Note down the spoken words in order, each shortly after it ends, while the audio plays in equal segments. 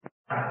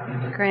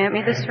Grant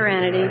me the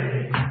serenity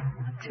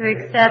to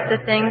accept the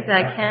things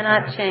I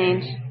cannot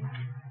change,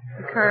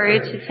 the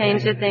courage to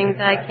change the things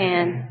I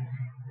can,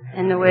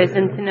 and the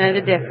wisdom to know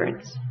the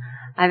difference.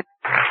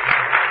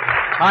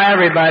 Hi,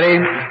 everybody.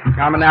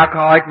 I'm an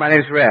alcoholic. My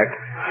name's Rick.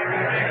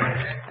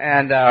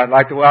 And I'd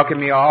like to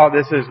welcome you all.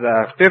 This is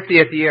the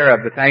 50th year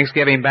of the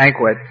Thanksgiving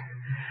banquet.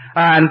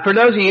 And for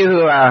those of you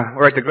who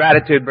were at the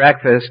gratitude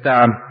breakfast,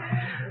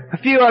 a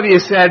few of you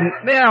said,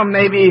 well,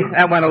 maybe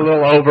that went a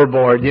little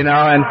overboard,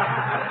 and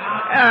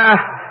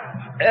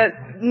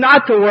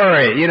not to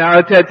worry,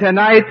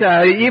 tonight,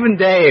 even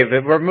Dave,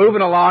 we're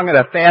moving along at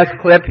a fast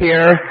clip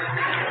here.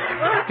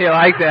 You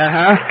like that,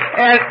 huh?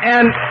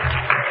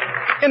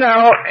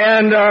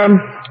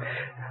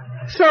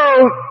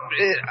 So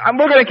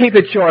we're going to keep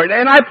it short,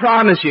 and I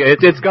promise you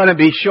it's going to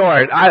be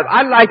short.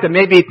 I'd like to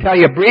maybe tell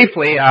you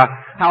briefly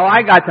how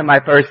I got to my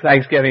first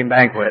Thanksgiving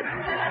banquet.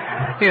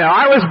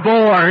 I was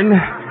born.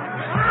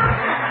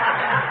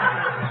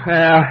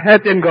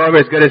 That didn't go over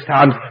as good as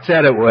Tom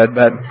said it would,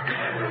 but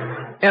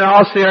in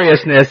all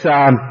seriousness,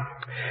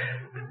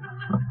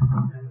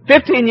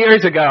 15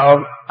 years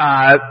ago,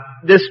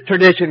 this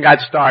tradition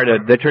got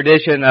started. The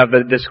tradition of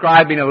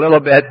describing a little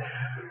bit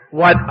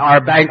what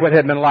our banquet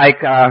had been like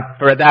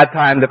for at that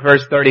time the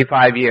first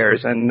 35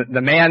 years. And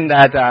the man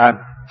that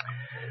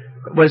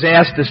was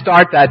asked to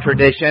start that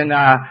tradition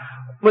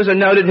was a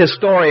noted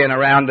historian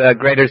around the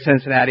greater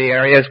Cincinnati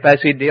area,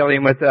 especially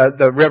dealing with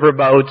the river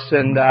boats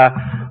and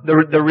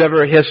the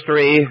river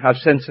history of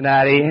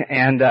Cincinnati,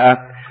 and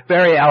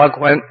very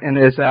eloquent in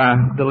his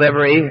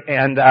delivery.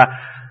 And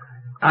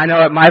I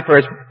know at my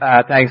first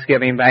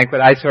Thanksgiving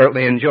banquet I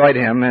certainly enjoyed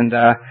him, and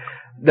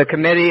the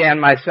committee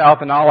and myself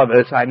and all of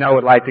us, I know,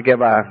 would like to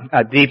give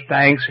a deep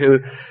thanks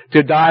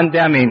to Don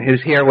Deming,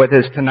 who's here with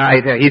us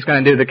tonight. He's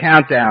going to do the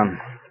countdown.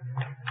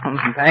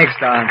 Thanks,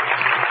 Don.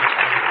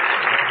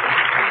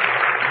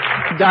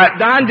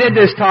 Don did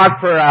this talk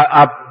for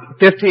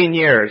 15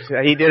 years.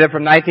 He did it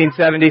from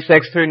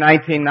 1976 through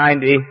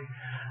 1990.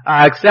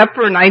 Except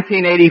for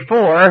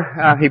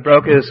 1984, he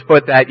broke his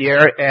foot that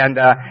year, and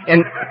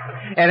in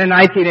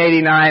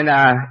 1989,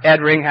 Ed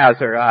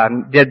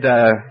Ringhauser did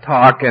the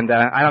talk, and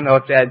I don't know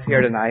if Ed's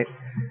here tonight.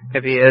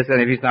 If he is, and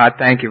if he's not,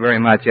 thank you very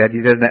much, Ed.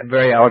 You did a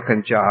very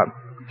eloquent job.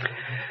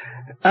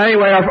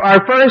 Anyway,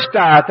 our first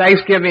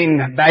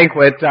Thanksgiving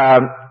banquet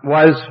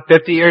was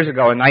 50 years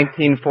ago in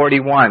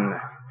 1941.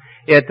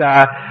 In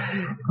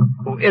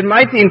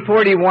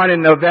 1941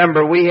 in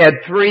November, we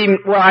had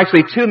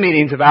two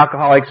meetings of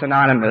Alcoholics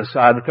Anonymous.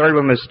 The third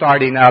one was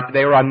starting up.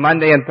 They were on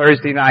Monday and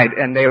Thursday night,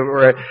 and they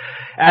were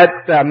at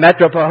the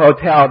Metropole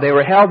Hotel. They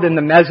were held in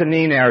the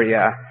mezzanine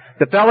area.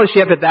 The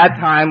fellowship at that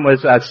time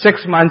was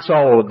 6 months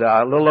old,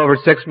 a little over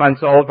 6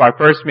 months old. Our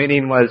first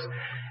meeting was,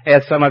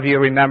 as some of you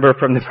remember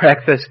from the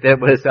breakfast, it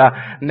was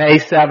May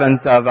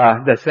 7th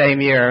of the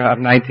same year of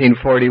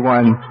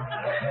 1941.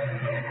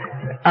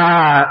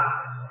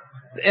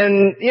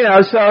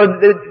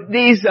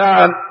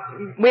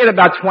 We had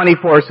about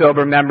 24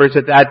 sober members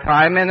at that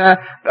time, and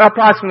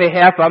approximately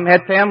half of them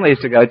had families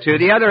to go to.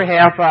 The other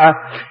half,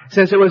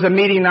 since it was a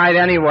meeting night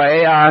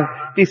anyway,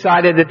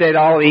 decided that they'd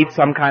all eat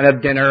some kind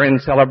of dinner in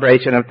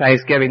celebration of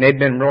Thanksgiving. They'd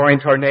been roaring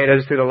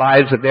tornadoes through the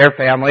lives of their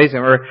families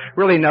and were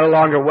really no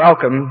longer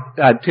welcome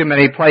too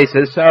many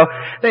places. So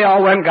they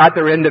all went and got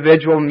their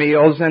individual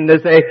meals, and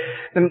the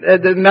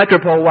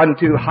Metropole wasn't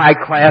too high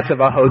class of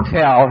a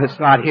hotel. It's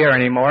not here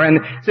anymore. And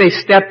they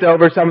stepped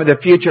over some of the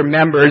future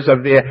members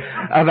of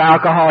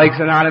Alcoholics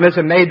Anonymous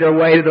and made their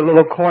way to the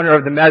little corner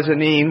of the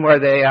mezzanine where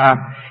they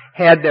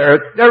had their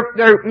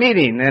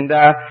meeting and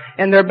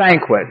their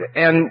banquet.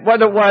 And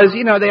what it was,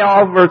 they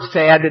all were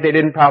sad that they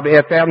didn't probably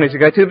have families to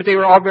go to, but they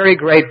were all very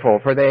grateful,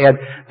 for they had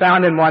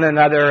found in one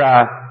another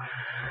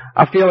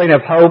a feeling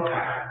of hope,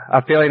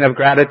 a feeling of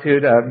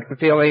gratitude, a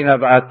feeling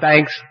of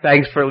thanks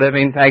for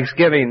living,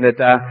 thanksgiving that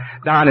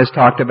Don has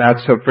talked about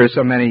for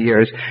so many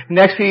years. The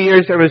next few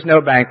years there was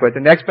no banquet.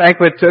 The next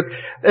banquet took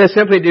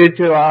simply due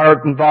to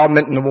our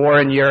involvement in the war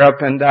in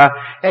Europe, and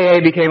AA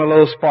became a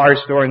little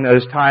sparse during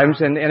those times,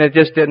 and it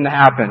just didn't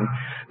happen.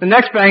 The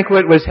next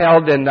banquet was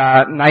held in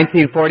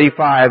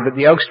 1945.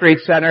 The Oak Street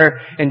Center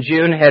in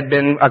June had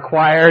been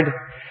acquired.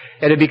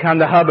 It had become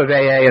the hub of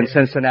AA in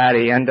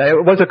Cincinnati, and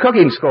it was a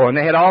cooking school, and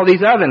they had all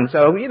these ovens.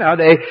 So,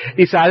 they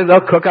decided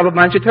they'll cook up a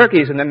bunch of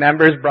turkeys, and the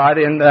members brought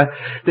in the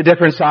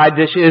different side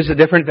dishes, the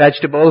different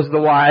vegetables, the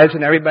wives,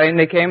 and everybody, and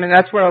they came, and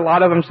that's where a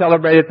lot of them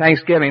celebrated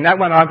Thanksgiving. That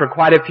went on for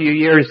quite a few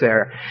years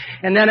there.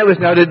 And then it was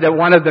noted that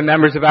one of the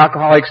members of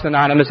Alcoholics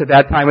Anonymous at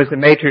that time was the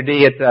maitre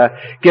d' at the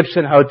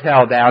Gibson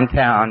Hotel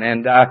downtown,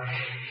 and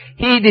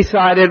he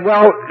decided,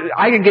 well,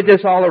 I can get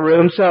this all a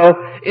room. So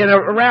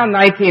around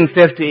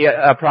 1950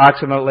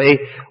 approximately,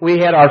 we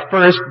had our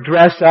first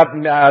dress up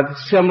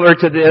similar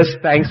to this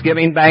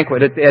Thanksgiving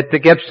banquet at the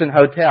Gibson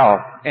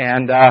Hotel.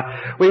 And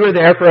we were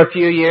there for a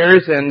few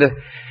years, and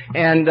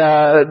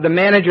the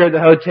manager of the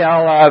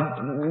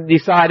hotel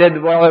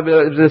decided, well, it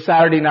was a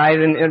Saturday night,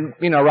 and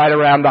right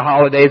around the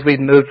holidays we'd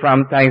moved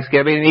from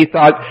Thanksgiving, and he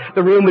thought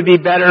the room would be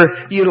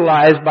better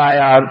utilized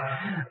by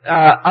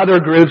other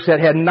groups that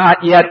had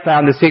not yet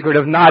found the secret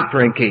of not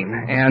drinking.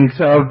 And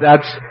so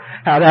that's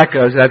how that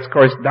goes. That's, of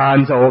course,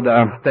 Don's old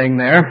thing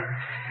there.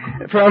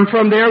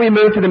 From there, we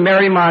moved to the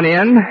Marymount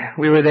Inn.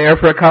 We were there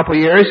for a couple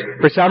years.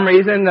 For some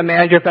reason, the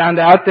manager found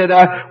out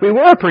that we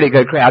were a pretty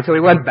good crowd, so we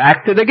went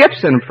back to the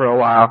Gibson for a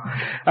while.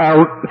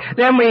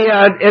 Then we,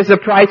 as the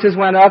prices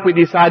went up, we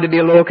decided to be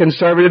a little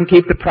conservative and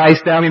keep the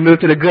price down. We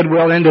moved to the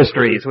Goodwill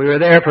Industries. We were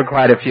there for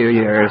quite a few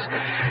years.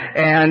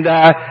 And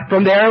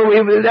from there, we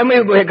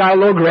got a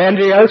little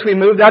grandiose. We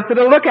moved up to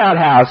the Lookout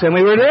House, and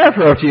we were there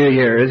for a few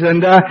years.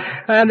 And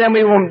then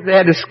we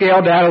had to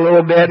scale down a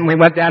little bit, and we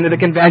went down to the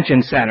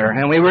Convention Center,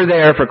 and we were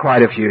there for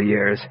quite a few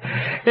years.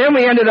 Then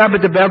we ended up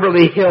at the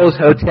Beverly Hills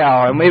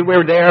Hotel, and we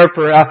were there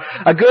for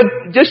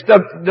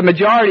the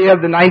majority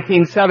of the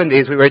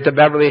 1970s. We were at the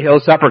Beverly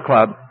Hills Supper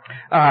Club.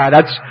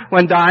 That's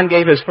when Don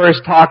gave his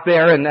first talk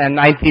there in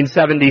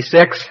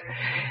 1976.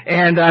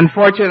 And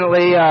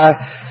unfortunately,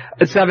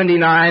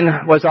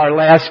 79 was our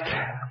last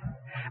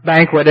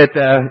banquet at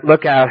the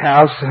Lookout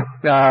House.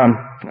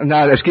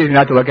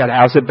 Not the Lookout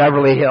House, at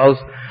Beverly Hills.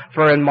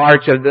 For in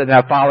March of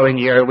the following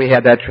year, we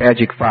had that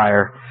tragic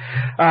fire.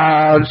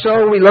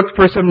 So we looked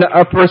for some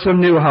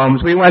new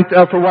homes. We went,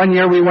 for 1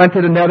 year, we went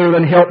to the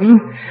Netherland Hilton.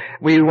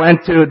 We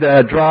went to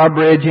the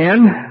Drawbridge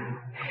Inn.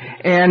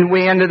 And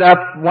we ended up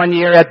 1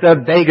 year at the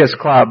Vegas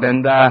Club.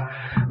 And,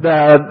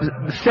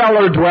 the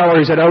cellar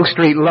dwellers at Oak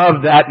Street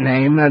loved that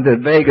name, the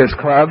Vegas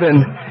Club.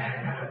 And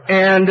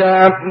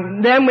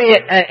then we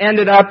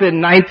ended up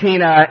in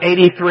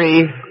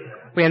 1983.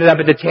 We ended up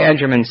at the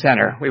Tangerman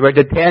Center. We were at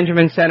the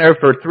Tangerman Center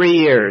for 3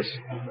 years.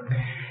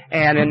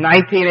 And in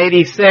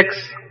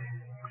 1986,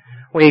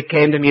 we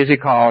came to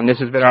Music Hall, and this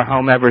has been our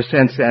home ever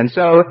since then.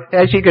 So,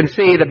 as you can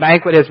see, the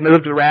banquet has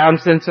moved around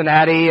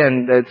Cincinnati,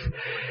 and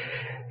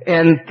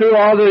through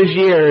all those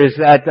years,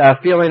 that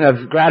feeling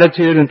of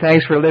gratitude and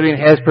thanks for living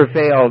has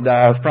prevailed.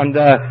 From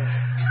the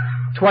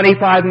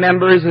 25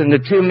 members in the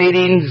 2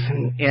 meetings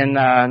in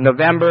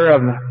November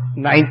of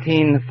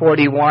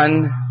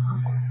 1941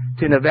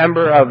 to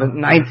November of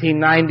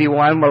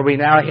 1991, where we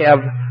now have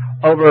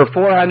over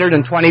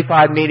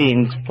 425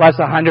 meetings, plus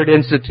 100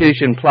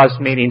 institution plus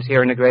meetings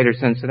here in the greater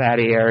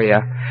Cincinnati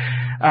area.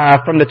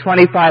 From the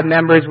 25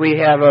 members, we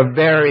have a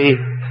very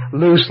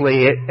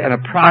loosely and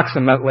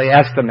approximately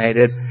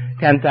estimated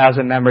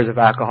 10,000 members of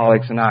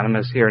Alcoholics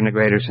Anonymous here in the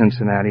greater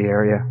Cincinnati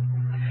area.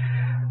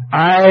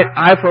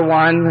 I for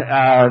one,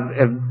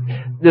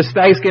 this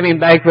Thanksgiving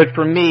banquet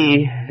for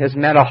me has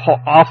meant an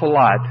awful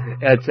lot.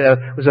 It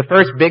was the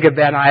first big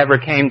event I ever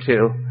came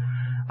to.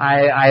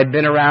 I had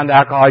been around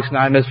Alcoholics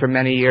Anonymous for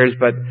many years,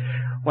 but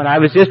when I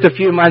was just a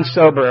few months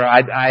sober,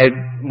 I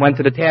went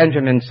to the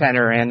Tangerman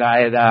Center, and I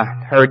had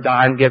heard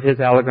Don give his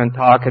eloquent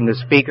talk and the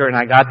speaker, and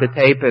I got the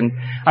tape, and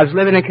I was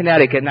living in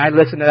Connecticut, and I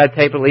listened to that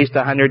tape at least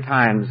 100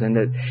 times, and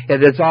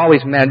it's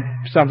always meant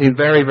something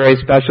very, very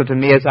special to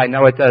me, as I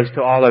know it does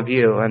to all of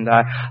you, and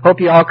I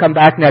hope you all come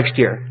back next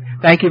year.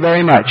 Thank you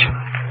very much.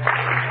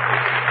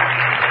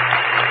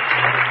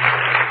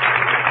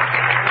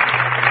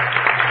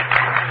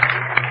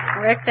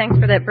 Rick, thanks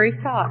for that brief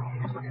talk.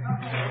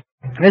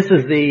 This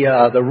is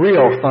the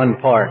real fun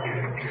part.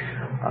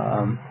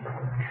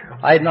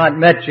 I had not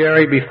met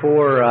Jerry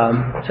before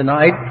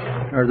tonight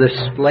or this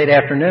late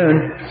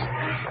afternoon,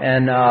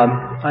 and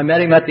I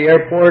met him at the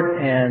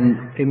airport,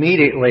 and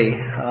immediately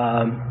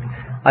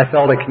I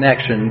felt a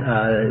connection.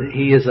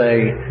 He is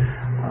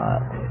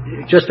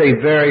just a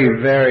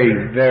very,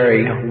 very,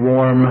 very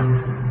warm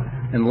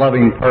and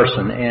loving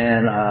person,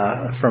 and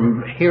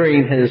from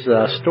hearing his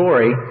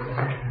story,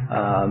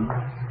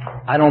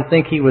 I don't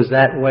think he was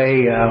that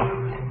way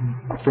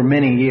for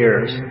many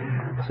years.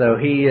 So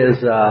he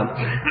is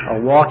a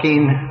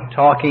walking,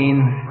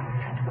 talking,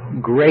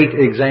 great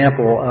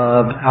example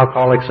of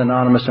Alcoholics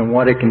Anonymous and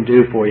what it can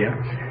do for you.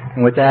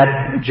 And with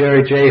that,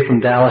 Jerry J. from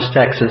Dallas,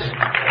 Texas.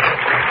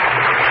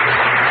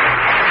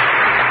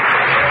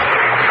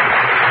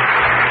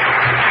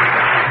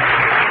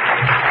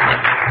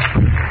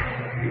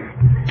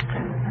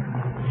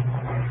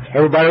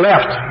 Everybody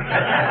left.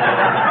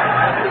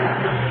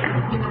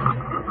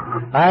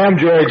 I am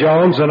Jerry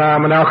Jones, and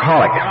I'm an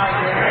alcoholic.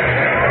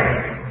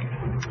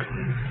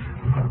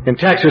 In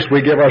Texas,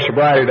 we give our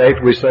sobriety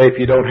date. We say if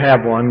you don't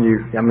have one,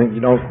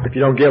 if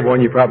you don't give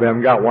one, you probably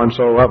haven't got one.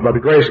 So, by the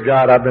grace of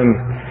God, I've been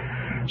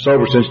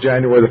sober since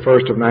January the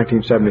 1st of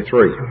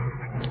 1973.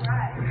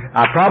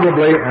 I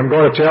probably am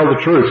going to tell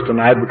the truth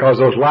tonight because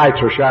those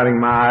lights are shining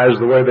in my eyes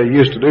the way they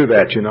used to do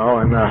that, and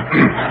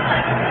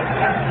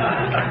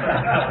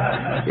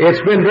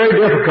it's been very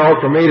difficult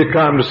for me to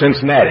come to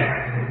Cincinnati.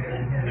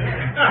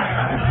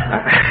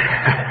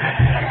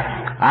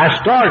 I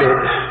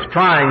started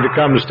trying to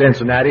come to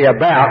Cincinnati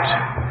about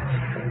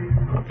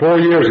 4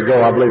 years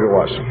ago, I believe it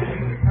was.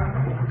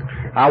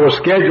 I was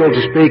scheduled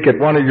to speak at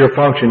one of your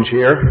functions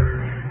here,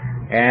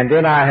 and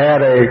then I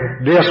had a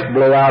disc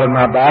blow out in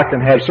my back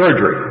and had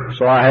surgery,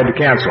 so I had to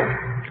cancel.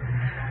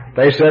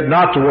 They said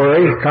not to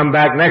worry, come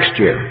back next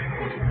year.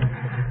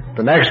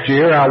 The next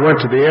year I went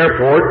to the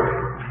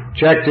airport,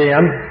 checked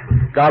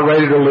in, got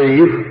ready to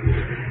leave,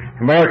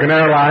 American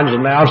Airlines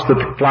announced that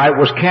the flight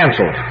was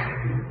canceled.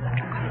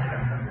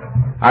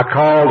 I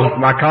called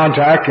my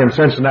contact in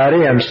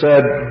Cincinnati and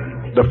said,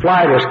 the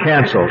flight is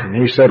canceled. And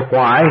he said,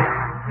 why?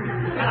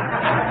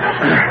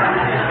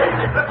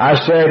 I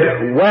said,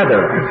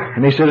 weather.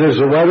 And he said, is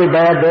the weather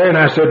bad there? And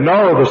I said,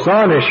 no, the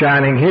sun is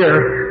shining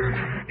here.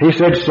 He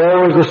said,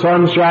 so is the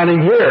sun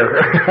shining here.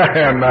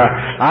 And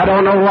I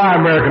don't know why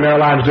American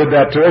Airlines did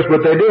that to us,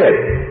 but they did.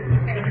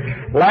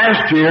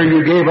 Last year,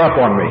 you gave up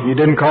on me. You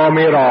didn't call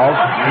me at all.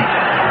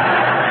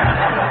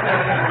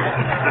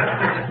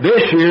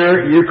 This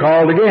year, you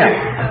called again.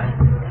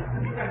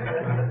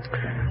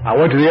 I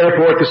went to the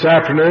airport this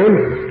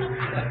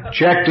afternoon,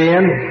 checked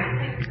in,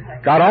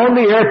 got on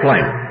the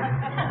airplane,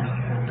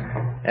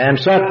 and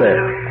sat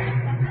there.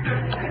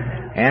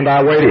 And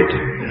I waited.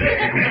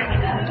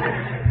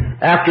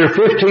 After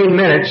 15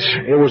 minutes,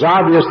 it was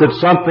obvious that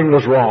something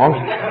was wrong,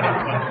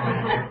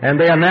 and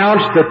they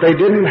announced that they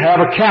didn't have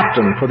a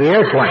captain for the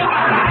airplane.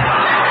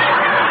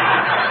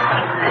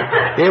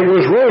 It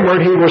was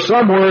rumored he was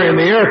somewhere in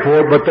the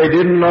airport, but they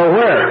didn't know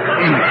where.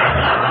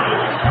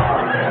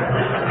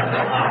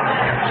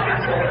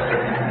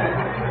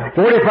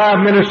 45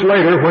 minutes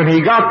later, when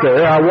he got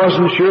there, I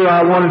wasn't sure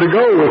I wanted to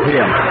go with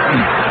him.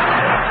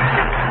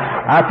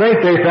 I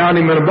think they found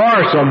him in a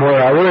bar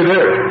somewhere, I really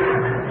do.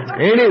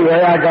 Anyway,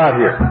 I got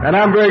here, and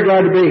I'm very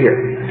glad to be here.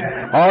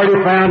 I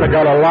already found I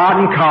got a lot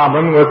in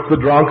common with the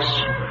drunks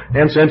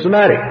in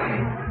Cincinnati.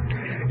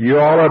 You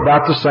all are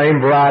about the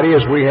same variety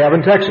as we have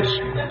in Texas.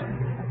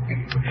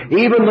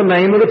 Even the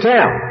name of the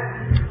town,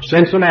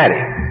 Cincinnati.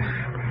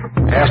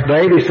 Ask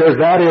Dave, he says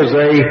that is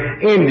a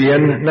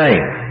Indian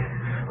name.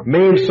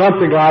 Means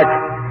something like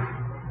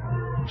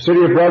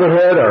City of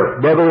Brotherhood or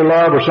Brotherly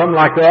Love or something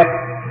like that.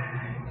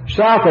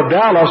 South of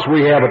Dallas,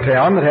 we have a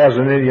town that has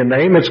an Indian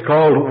name. It's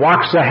called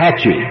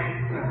Waxahachie.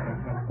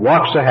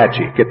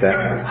 Waxahachie. Get that?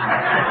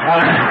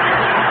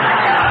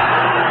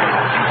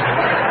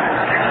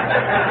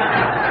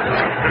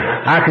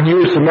 I can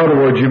use some other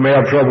words you may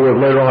have trouble with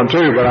later on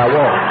too, but I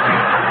won't.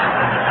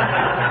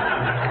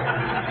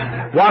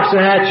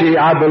 Waxahachie,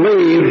 I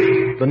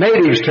believe, the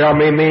natives tell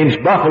me, means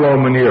buffalo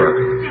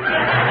manure.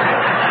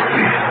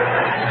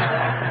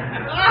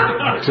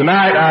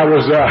 Tonight I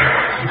was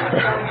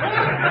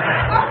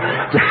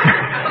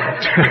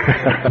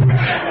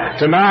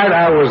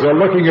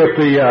looking at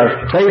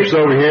the tapes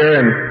over here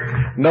and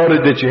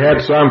noted that you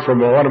had some from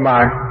one of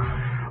my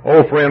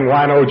old friend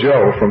Wino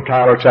Joe from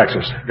Tyler,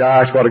 Texas.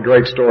 Gosh, what a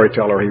great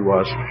storyteller he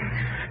was.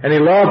 And he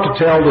loved to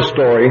tell the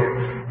story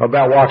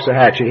about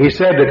Waxahachie. He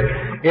said that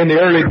in the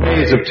early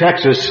days of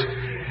Texas,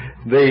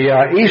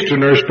 the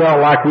Easterners felt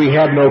like we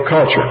had no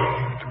culture.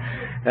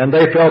 And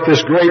they felt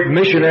this great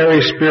missionary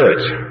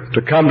spirit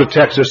to come to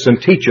Texas and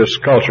teach us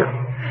culture.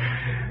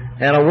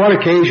 And on one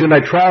occasion,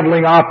 a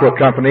traveling opera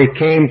company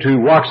came to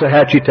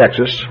Waxahachie,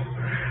 Texas,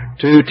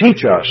 to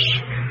teach us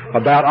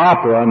about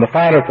opera and the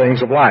finer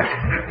things of life.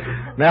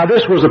 Now,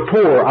 this was a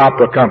poor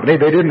opera company.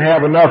 They didn't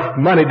have enough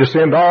money to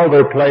send all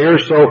their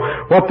players, so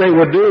what they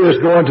would do is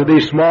go into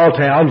these small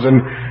towns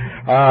and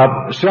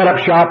set up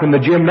shop in the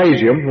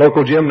gymnasium,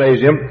 local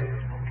gymnasium,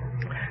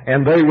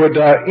 and they would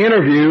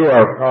interview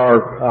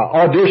or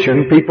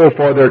audition people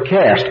for their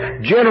cast,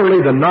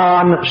 generally the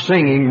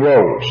non-singing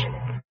roles.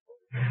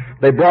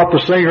 They brought the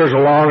singers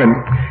along,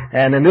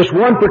 and in this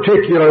one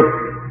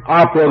particular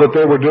opera that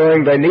they were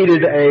doing, they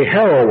needed a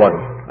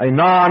heroine, a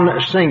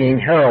non-singing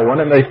heroine,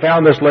 and they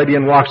found this lady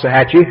in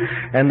Waxahachie,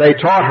 and they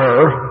taught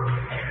her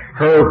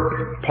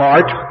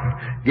part,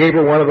 gave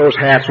her one of those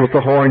hats with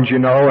the horns, you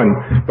know,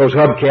 and those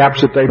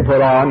hubcaps that they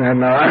put on,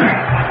 and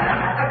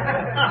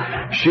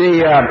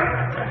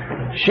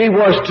she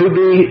was to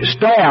be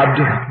stabbed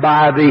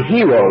by the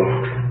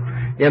hero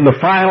in the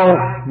final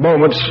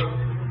moments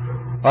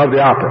of the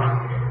opera.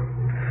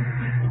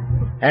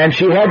 And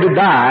she had to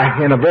die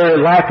in a very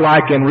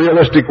lifelike and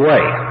realistic way.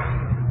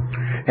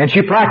 And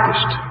she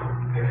practiced.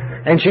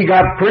 And she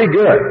got pretty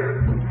good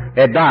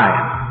at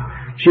dying.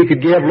 She could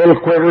give little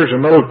quivers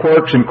and little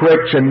quirks and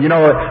quicks and, you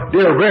know,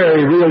 did a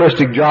very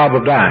realistic job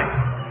of dying.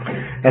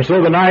 And so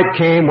the night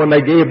came when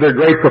they gave their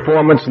great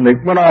performance, and they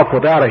went off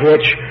without a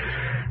hitch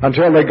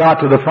until they got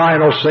to the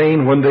final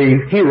scene when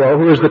the hero,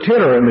 who is the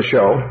tenor in the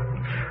show,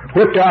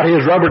 whipped out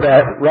his rubber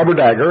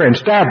dagger and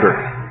stabbed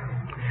her.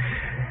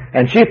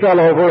 And she fell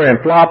over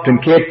and flopped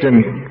and kicked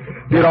and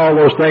did all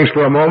those things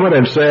for a moment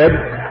and said,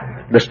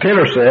 this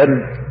tenor said,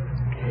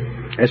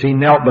 as he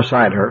knelt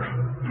beside her,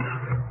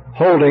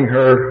 holding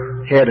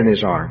her head in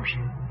his arms.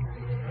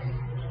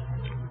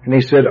 And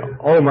he said,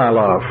 "Oh, my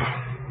love,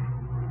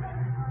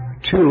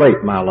 too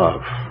late, my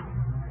love.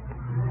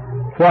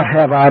 What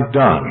have I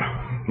done,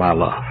 my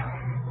love?"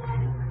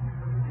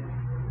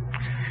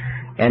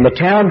 And the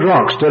town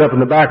drunk stood up in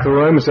the back of the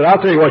room and said, "I'll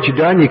tell you what you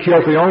done. You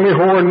killed the only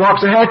whore in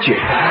Waxahachie."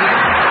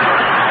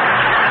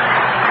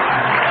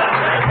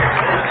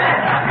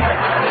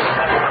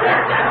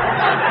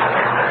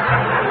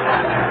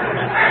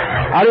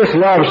 I just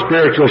love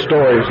spiritual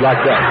stories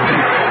like that.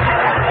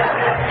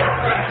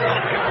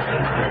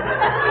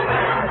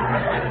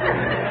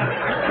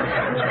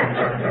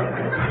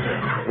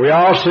 We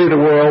all see the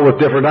world with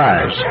different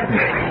eyes.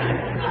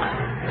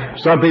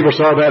 Some people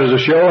saw that as a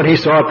show, and he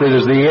saw it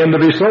as the end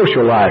of his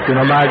social life. You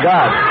know, my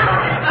God.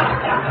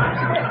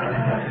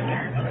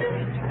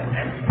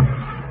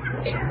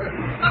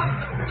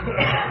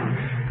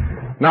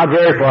 Not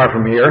very far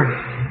from here,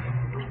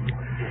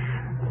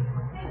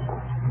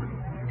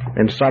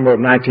 in the summer of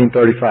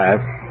 1935,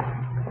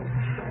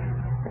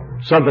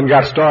 something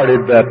got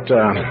started that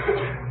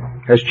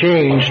has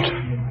changed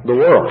the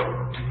world.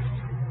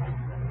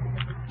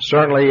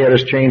 Certainly it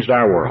has changed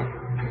our world.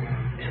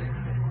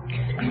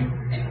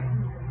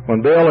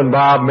 When Bill and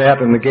Bob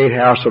met in the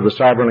gatehouse of the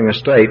Cyberling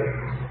Estate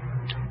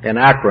in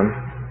Akron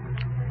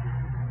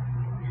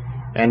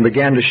and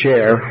began to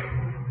share,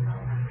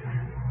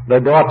 they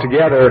brought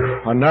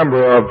together a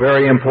number of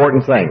very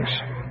important things.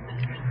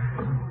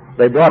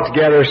 They brought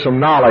together some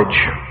knowledge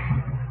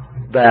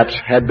that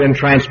had been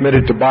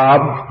transmitted to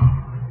Bob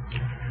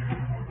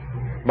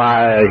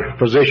by a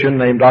physician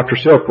named Dr.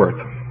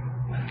 Silkworth,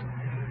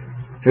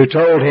 who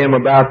told him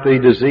about the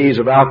disease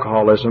of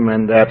alcoholism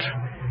and that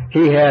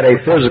he had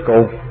a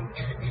physical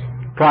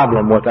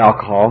problem with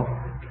alcohol,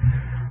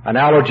 an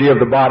allergy of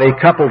the body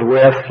coupled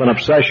with an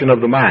obsession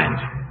of the mind.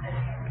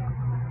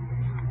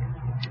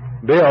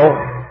 Bill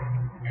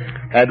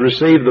had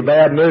received the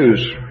bad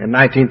news in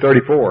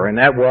 1934, and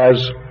that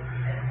was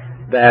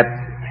that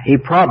he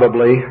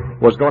probably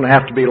was going to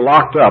have to be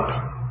locked up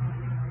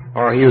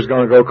or he was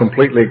going to go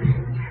completely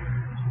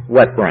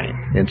wet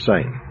brain,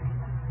 insane.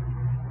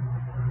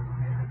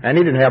 And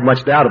he didn't have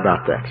much doubt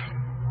about that.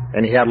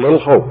 And he had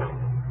little hope.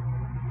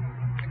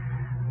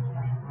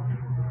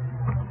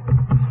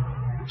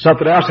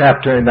 Something else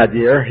happened to him that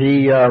year.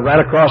 He ran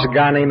across a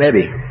guy named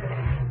Eddie,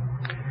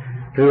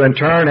 who in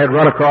turn had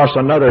run across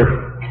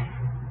another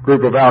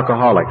group of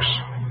alcoholics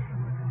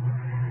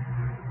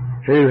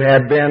who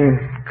had been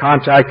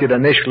contacted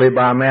initially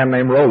by a man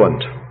named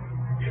Roland.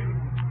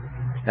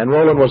 And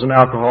Roland was an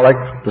alcoholic,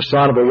 the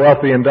son of a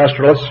wealthy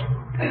industrialist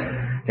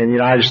in the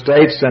United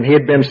States, and he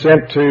had been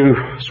sent to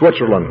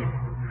Switzerland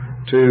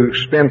to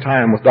spend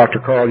time with Dr.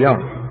 Carl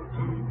Jung.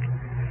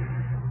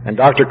 And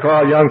Dr.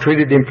 Carl Jung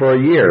treated him for a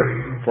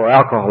year for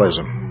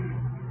alcoholism.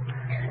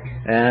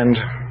 And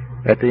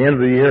at the end of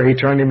the year, he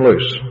turned him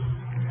loose,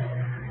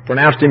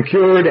 pronounced him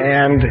cured,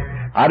 and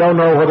I don't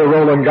know whether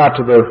Roland got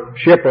to the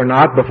ship or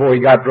not before he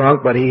got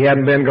drunk, but he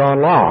hadn't been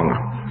gone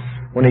long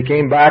when he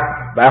came back,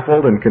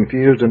 baffled and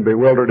confused and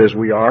bewildered as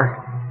we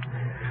are.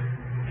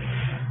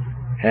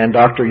 And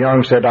Dr.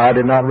 Jung said, I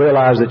did not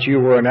realize that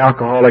you were an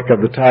alcoholic of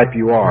the type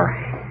you are.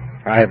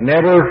 I have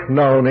never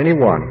known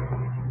anyone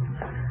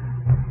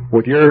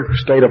with your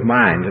state of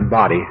mind and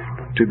body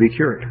to be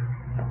cured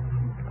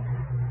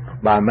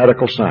by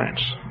medical science.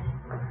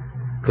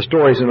 The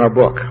story's in our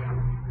book.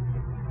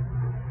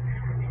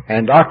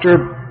 And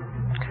Dr.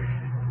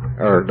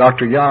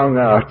 Jung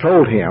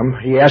told him,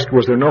 he asked,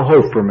 was there no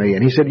hope for me?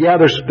 And he said, yeah,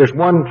 there's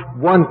one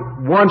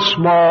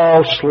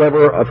small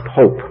sliver of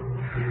hope.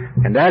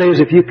 And that is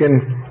if you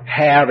can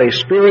have a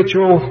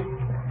spiritual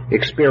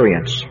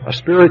experience, a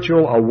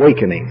spiritual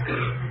awakening.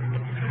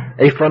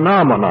 A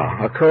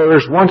phenomena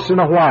occurs once in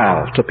a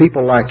while to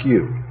people like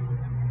you,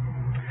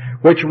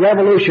 which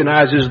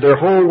revolutionizes their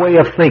whole way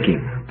of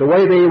thinking, the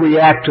way they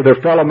react to their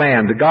fellow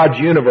man, to God's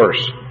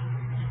universe,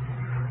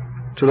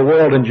 to the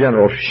world in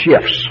general,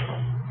 shifts.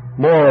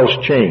 Morals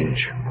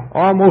change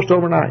almost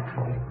overnight.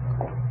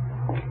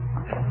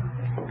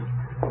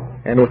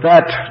 And with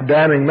that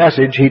damning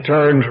message, he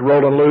turned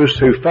Roland loose,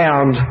 who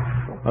found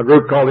a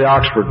group called the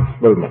Oxford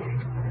Movement.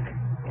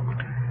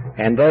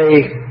 And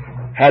they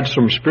had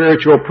some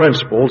spiritual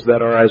principles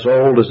that are as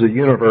old as the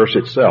universe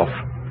itself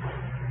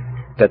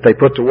that they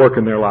put to work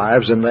in their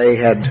lives, and they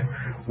had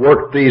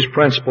worked these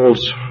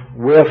principles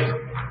with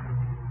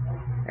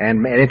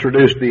and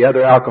introduced the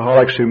other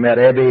alcoholics who met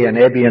Ebby, and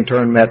Ebby in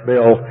turn met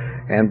Bill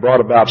and brought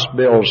about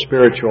Bill's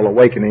spiritual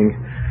awakening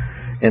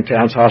in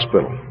Towns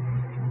Hospital.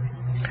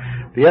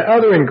 The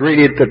other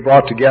ingredient that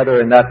brought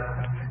together in that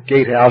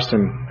gatehouse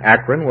in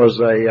Akron was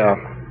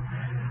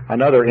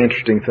another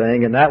interesting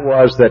thing, and that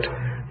was that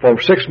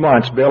for 6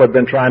 months Bill had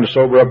been trying to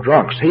sober up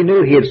drunks. He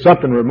knew he had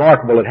something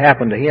remarkable had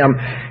happened to him,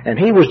 and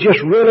he was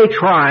just really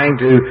trying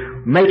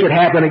to make it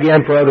happen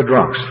again for other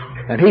drunks.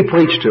 And he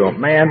preached to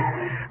them, man,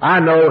 I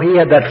know he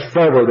had that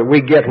fervor that we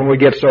get when we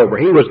get sober.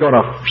 He was going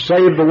to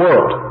save the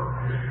world.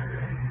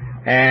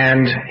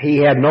 And he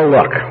had no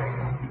luck.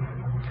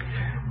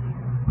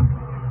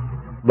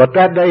 But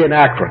that day in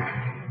Akron,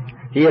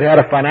 he had had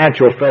a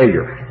financial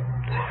failure.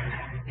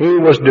 He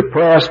was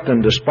depressed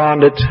and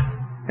despondent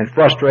and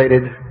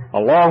frustrated, a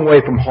long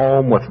way from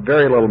home with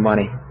very little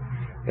money,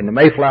 in the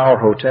Mayflower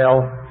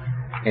Hotel,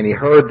 and he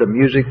heard the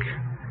music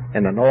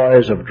and the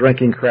noise of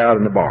drinking crowd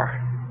in the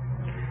bar.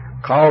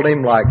 Called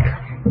him like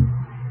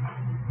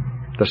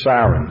the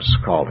sirens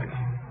called him.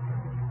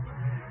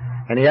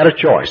 And he had a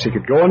choice. He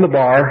could go in the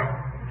bar,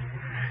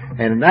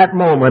 and in that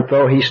moment,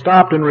 though, he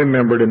stopped and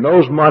remembered in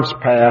those months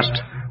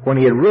past when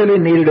he had really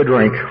needed a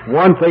drink,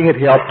 one thing had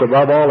helped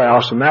above all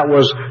else, and that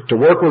was to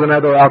work with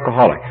another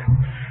alcoholic.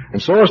 And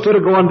so instead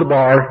of going to the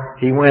bar,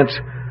 he went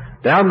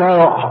down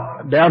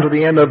to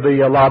the end of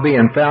the lobby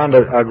and found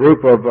a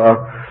group of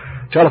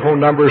telephone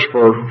numbers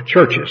for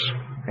churches.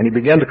 And he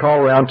began to call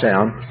around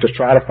town to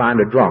try to find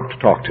a drunk to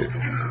talk to.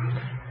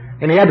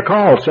 And he had to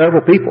call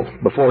several people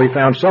before he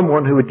found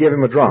someone who would give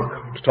him a drunk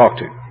to talk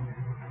to.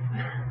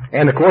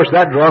 And of course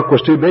that drunk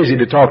was too busy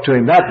to talk to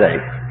him that day.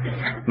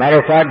 Matter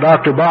of fact,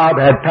 Dr. Bob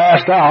had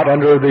passed out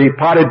under the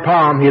potted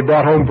palm he had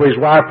brought home for his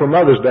wife for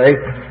Mother's Day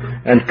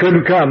and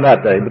couldn't come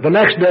that day. But the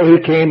next day he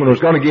came and was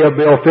going to give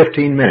Bill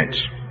 15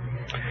 minutes.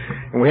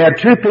 And we had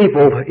two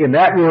people in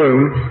that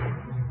room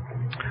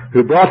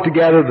who brought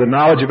together the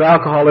knowledge of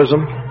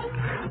alcoholism,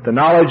 the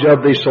knowledge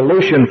of the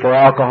solution for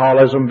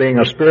alcoholism being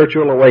a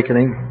spiritual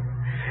awakening,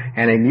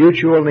 and a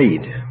mutual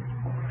need.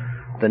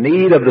 The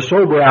need of the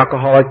sober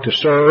alcoholic to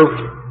serve,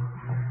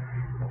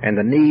 and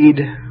the need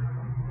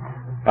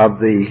of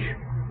the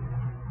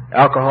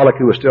alcoholic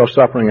who was still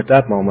suffering at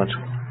that moment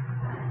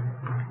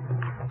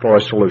for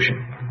a solution.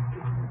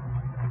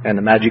 And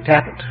the magic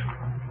happened.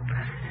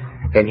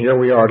 And here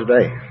we are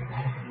today.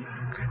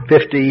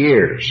 50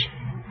 years.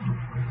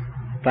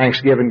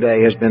 Thanksgiving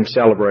Day has been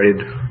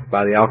celebrated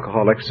by the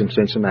alcoholics in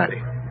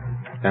Cincinnati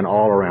and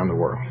all around the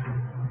world.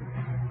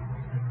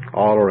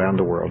 All around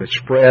the world. It's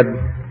spread.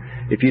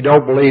 If you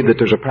don't believe that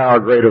there's a power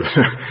greater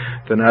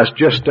than us,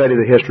 just study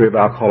the history of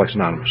Alcoholics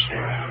Anonymous.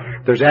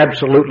 There's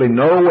absolutely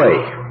no way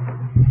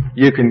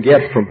you can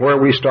get from where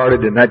we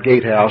started in that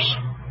gatehouse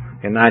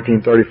in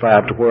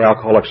 1935 to where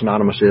Alcoholics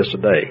Anonymous is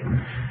today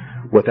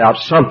without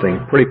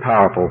something pretty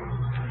powerful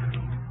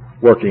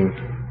working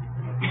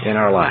in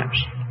our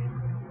lives.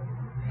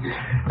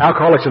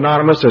 Alcoholics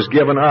Anonymous has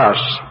given us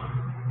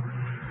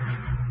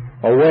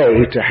a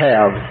way to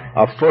have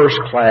a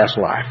first-class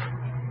life.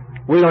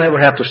 We don't ever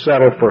have to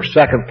settle for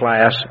second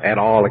class at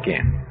all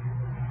again.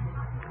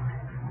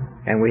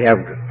 And we have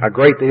a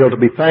great deal to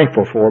be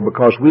thankful for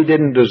because we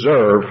didn't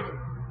deserve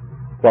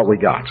what we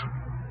got.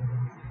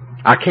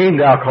 I came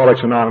to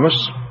Alcoholics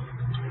Anonymous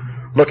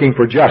looking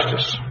for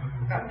justice.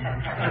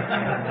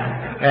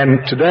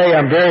 And today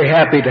I'm very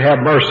happy to have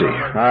mercy.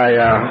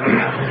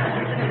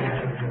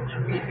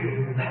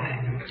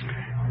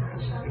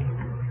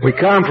 We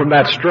come from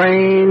that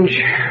strange,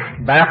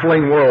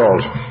 baffling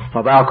world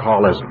of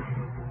alcoholism.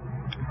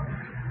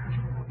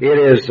 It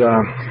is,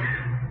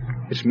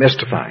 it's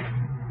mystifying.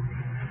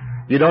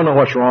 You don't know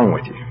what's wrong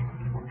with you.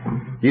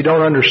 You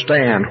don't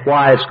understand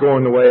why it's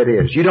going the way it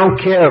is. You don't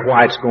care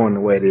why it's going the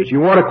way it is.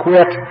 You want to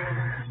quit.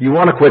 You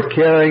want to quit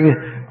caring.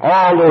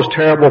 All those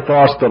terrible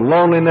thoughts, the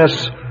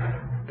loneliness,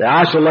 the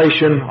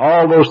isolation,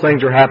 all those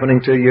things are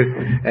happening to you,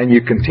 and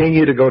you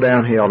continue to go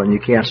downhill and you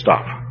can't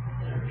stop.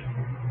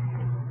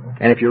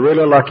 And if you're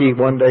really lucky,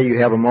 one day you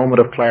have a moment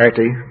of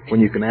clarity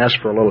when you can ask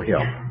for a little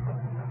help.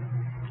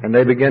 And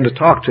they begin to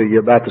talk to you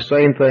about the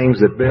same things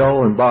that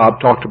Bill and Bob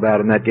talked about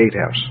in that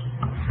gatehouse.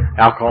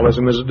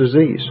 Alcoholism is a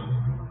disease.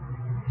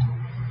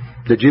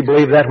 Did you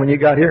believe that when you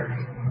got here?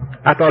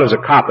 I thought it was a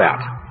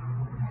cop-out.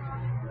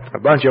 A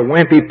bunch of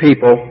wimpy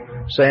people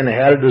saying they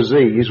had a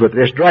disease but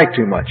they just drank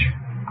too much.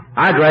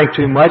 I drank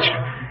too much,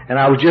 and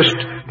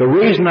the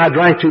reason I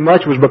drank too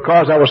much was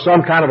because I was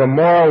some kind of a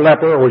moral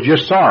leper or was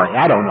just sorry.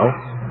 I don't know.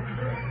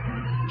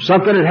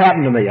 Something had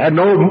happened to me. I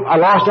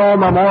lost all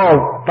my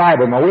moral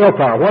fiber, my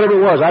willpower, whatever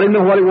it was. I didn't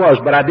know what it was,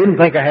 but I didn't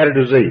think I had a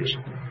disease.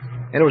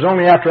 And it was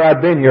only after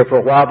I'd been here for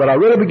a while that I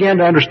really began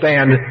to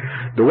understand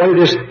the way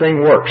this thing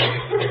works.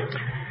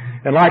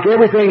 And like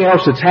everything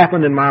else that's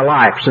happened in my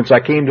life since I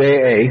came to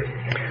AA,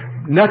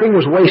 nothing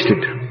was wasted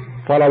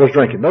while I was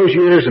drinking. Those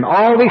years and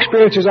all the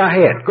experiences I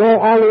had, going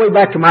all the way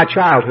back to my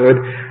childhood,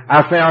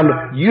 I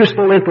found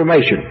useful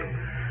information.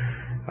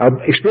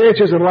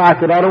 Experiences in life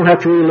that I don't have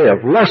to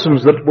relive,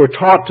 lessons that were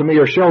taught to me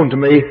or shown to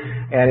me,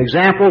 and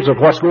examples of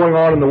what's going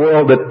on in the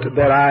world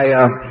that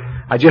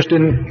I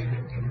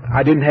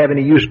didn't have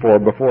any use for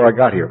before I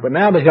got here. But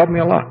now they help me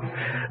a lot.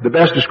 The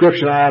best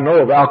description I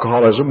know of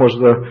alcoholism was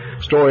the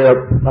story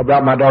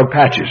about my dog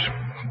Patches.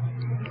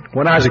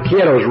 When I was a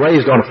kid, I was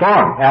raised on a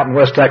farm out in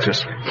West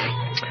Texas,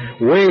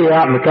 way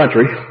out in the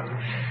country,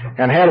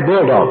 and had a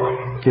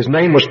bulldog. His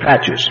name was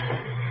Patches.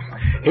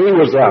 He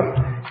was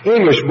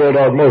English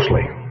bulldog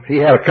mostly. He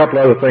had a couple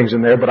other things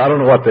in there, but I don't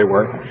know what they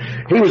were.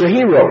 He was a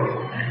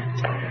hero.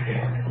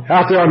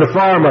 Out there on the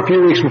farm a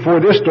few weeks before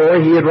this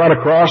story, he had run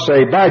across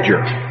a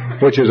badger,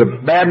 which is a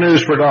bad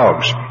news for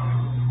dogs.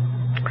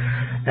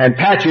 And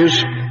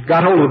Patches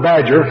got hold of the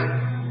badger,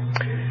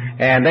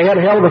 and they had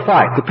a hell of a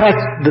fight.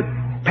 The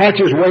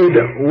Patches weighed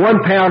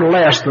 1 pound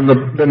less than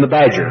the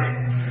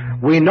badger.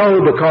 We know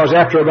because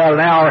after about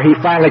an hour, he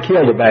finally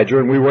killed the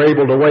badger, and we were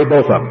able to weigh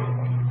both of them.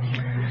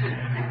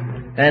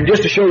 And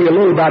just to show you a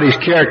little about his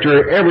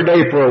character, every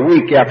day for a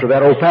week after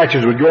that, old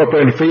Patches would go up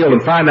there in the field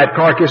and find that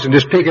carcass and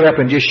just pick it up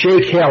and just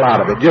shake hell out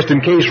of it, just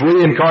in case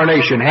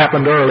reincarnation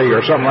happened early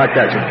or something like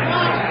that.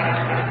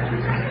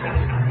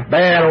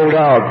 Bad old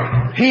dog.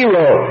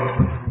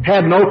 Hero.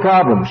 Had no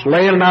problems.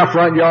 Laying in our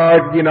front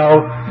yard,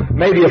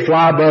 maybe a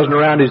fly buzzing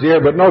around his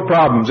ear, but no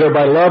problems.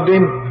 Everybody loved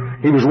him.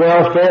 He was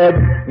well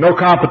fed. No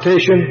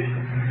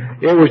competition.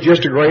 It was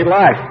just a great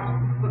life.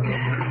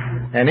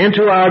 And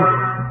into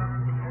our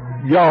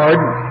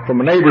yard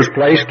from a neighbor's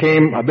place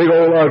came a big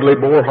old ugly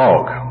boar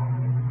hog.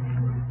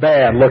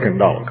 Bad looking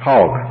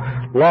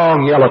hog.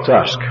 Long yellow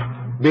tusk.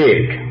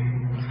 Big.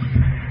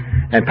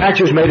 And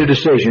Patches made a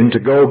decision to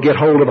go get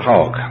hold of the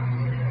hog.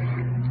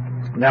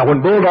 Now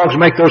when bulldogs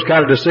make those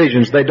kind of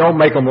decisions, they don't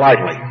make them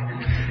lightly.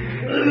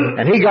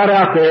 And he got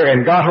out there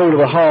and got hold of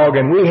the hog,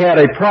 and we had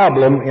a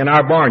problem in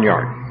our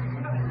barnyard.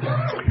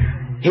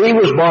 He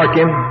was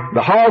barking,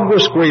 the hog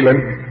was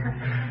squealing.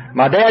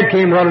 My dad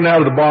came running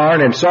out of the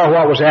barn and saw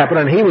what was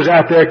happening. He was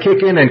out there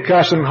kicking and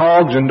cussing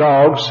hogs and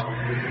dogs.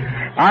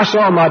 I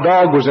saw my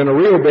dog was in a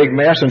real big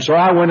mess, and so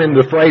I went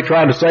into the fray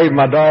trying to save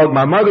my dog.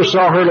 My mother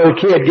saw her little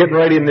kid getting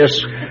ready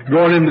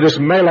going into this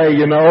melee,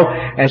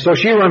 and so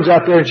she runs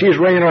out there and she's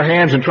wringing her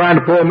hands and trying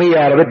to pull me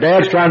out of it.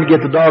 Dad's trying to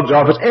get the dogs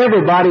off us.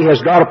 Everybody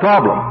has got a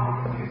problem.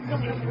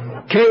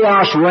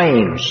 Chaos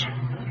reigns.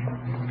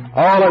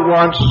 All at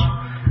once,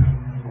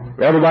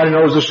 everybody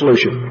knows the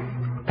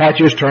solution.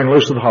 Patches, turn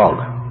loose the hog.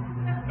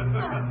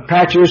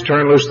 Patches,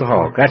 turn loose the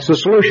hog. That's the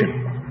solution.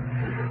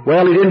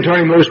 Well, he didn't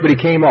turn him loose, but he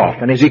came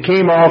off. And as he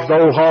came off, the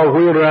old hog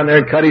wheeled around there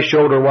and cut his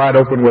shoulder wide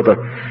open with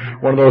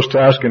one of those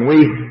tusks, and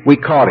we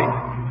caught him.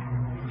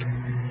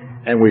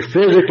 And we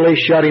physically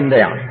shut him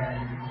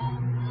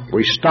down.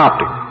 We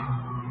stopped him.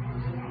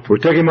 We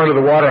took him under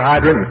the water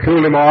hydrant and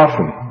cooled him off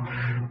and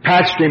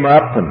patched him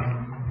up and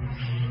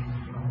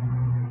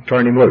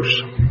turned him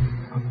loose.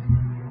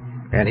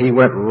 And he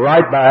went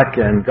right back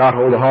and got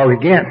hold of the hog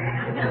again.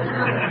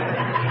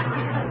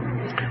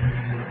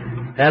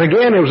 And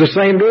again, it was the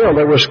same deal.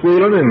 They were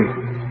squealing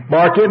and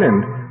barking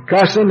and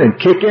cussing and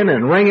kicking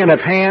and wringing of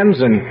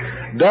hands,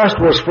 and dust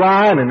was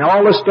flying and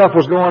all this stuff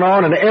was going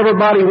on, and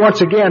everybody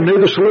once again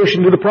knew the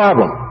solution to the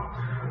problem.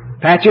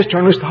 Patches,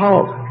 turn loose the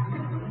hog.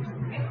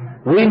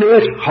 We knew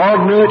it,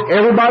 hog knew it,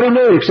 everybody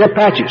knew it except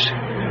Patches.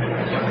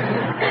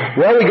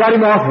 Well, we got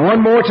him off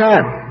one more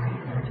time.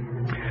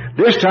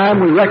 This time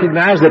we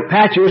recognized that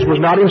Patches was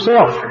not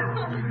himself.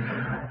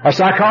 A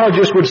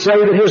psychologist would say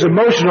that his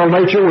emotional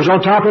nature was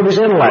on top of his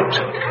intellect.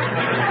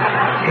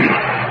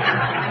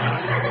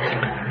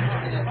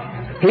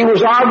 He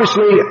was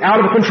obviously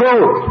out of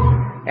control,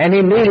 and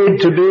he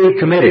needed to be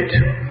committed.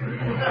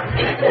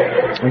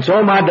 And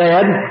so my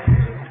dad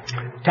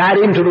tied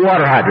him to the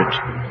water hydrant,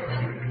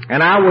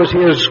 and I was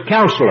his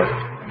counselor.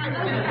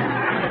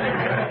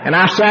 And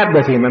I sat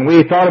with him, and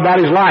we thought about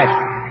his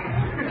life.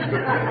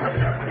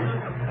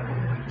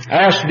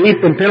 Asked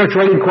deep and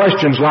penetrating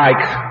questions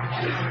like,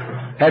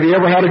 have you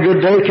ever had a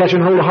good day catching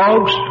hold of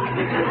hogs?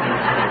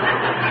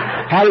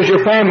 How does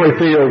your family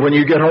feel when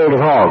you get hold of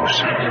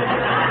hogs?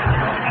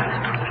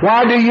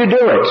 Why do you do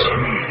it?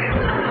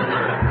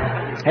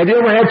 Have you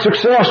ever had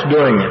success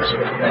doing it?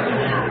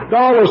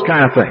 All those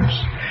kind of things.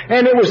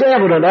 And it was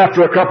evident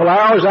after a couple of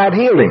hours I'd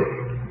healed him.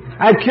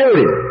 I'd cured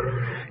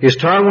him. His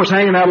tongue was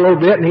hanging out a little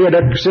bit, and he had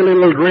that silly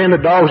little grin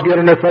that dogs get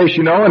on their face,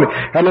 and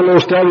had a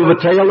little stub of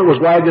a tail that was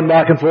wagging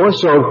back and forth.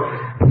 So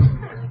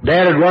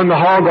Dad had run the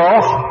hog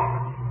off.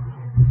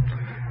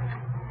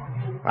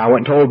 I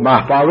went and told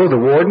my father, the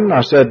warden,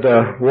 I said,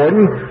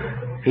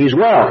 Warden, he's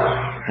well.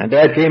 And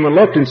Dad came and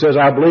looked and says,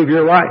 I believe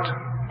you're right.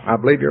 I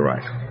believe you're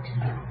right.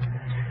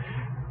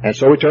 And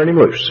so we turned him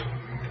loose.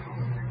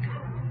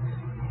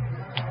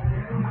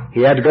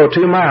 He had to go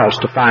 2 miles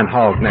to find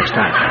hog next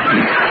time.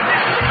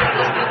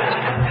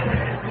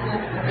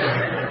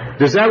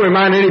 Does that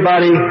remind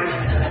anybody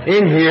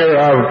in here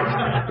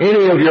of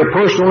any of your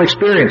personal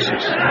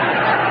experiences?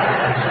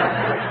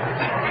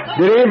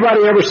 Did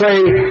anybody ever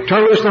say,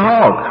 turn loose the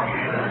hog?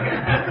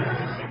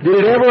 Did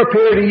it ever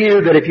appear to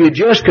you that if you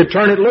just could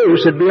turn it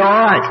loose, it'd be all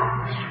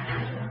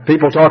right?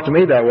 People talk to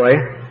me that way.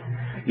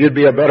 You'd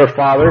be a better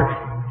father,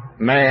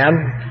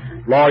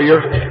 man, lawyer,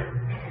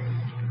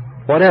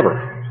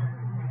 whatever,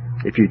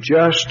 if you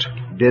just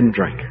didn't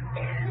drink.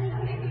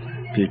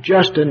 If you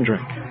just didn't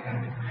drink.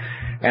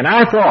 And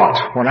I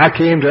thought, when I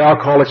came to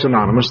Alcoholics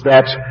Anonymous,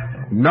 that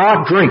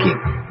not drinking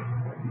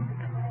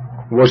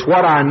was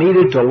what I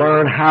needed to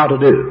learn how to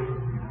do.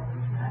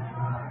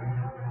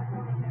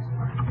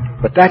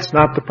 But that's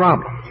not the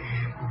problem.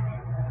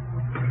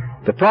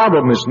 The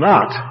problem is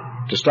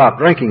not to stop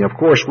drinking. Of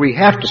course, we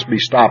have to be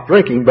stopped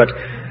drinking, but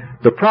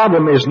the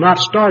problem is not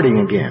starting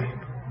again.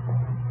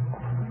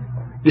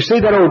 You see,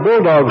 that old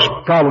bulldog's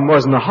problem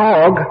wasn't the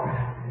hog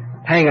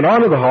hanging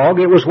on to the hog.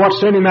 It was what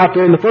sent him out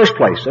there in the first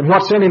place, and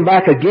what sent him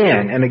back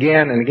again and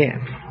again and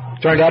again.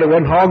 Turned out it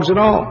wasn't hogs at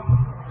all.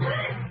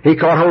 He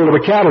caught hold of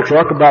a cattle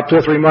truck about 2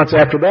 or 3 months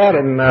after that,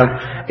 and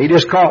he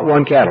just caught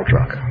one cattle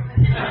truck.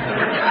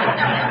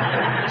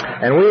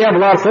 And we have a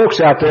lot of folks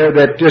out there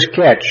that just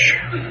catch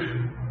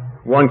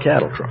one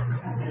cattle truck.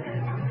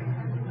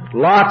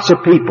 Lots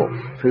of people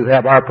who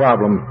have our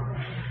problem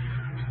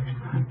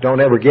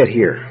don't ever get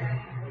here.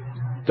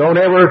 Don't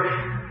ever,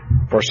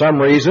 for some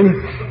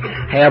reason,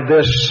 have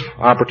this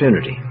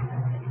opportunity.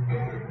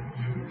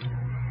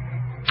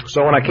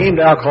 So when I came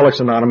to Alcoholics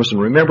Anonymous and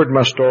remembered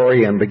my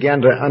story and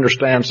began to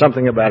understand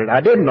something about it,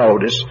 I did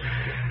notice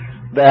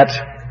that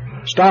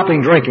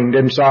stopping drinking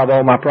didn't solve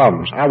all my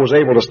problems. I was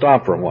able to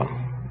stop for a while.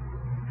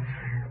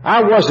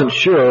 I wasn't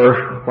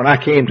sure when I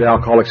came to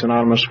Alcoholics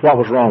Anonymous what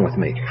was wrong with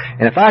me.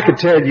 And if I could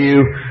tell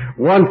you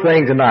one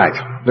thing tonight,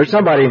 there's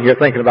somebody in here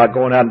thinking about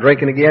going out and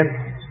drinking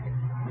again.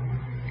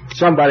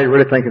 Somebody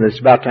really thinking it's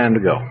about time to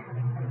go.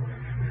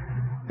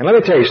 And let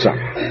me tell you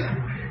something.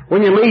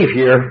 When you leave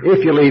here,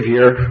 if you leave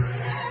here,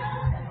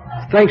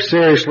 think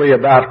seriously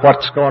about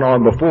what's going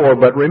on before,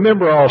 but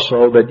remember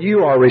also that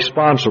you are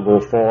responsible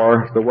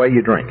for the way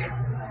you drink,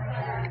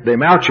 the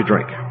amount you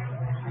drink.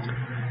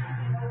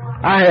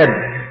 I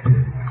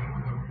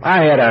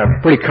had a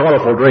pretty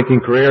colorful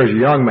drinking career as a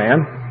young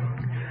man,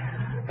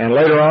 and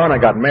later on I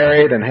got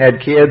married and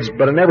had kids,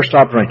 but I never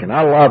stopped drinking.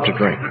 I loved to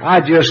drink.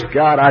 I just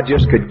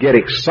could get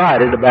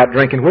excited about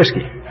drinking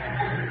whiskey.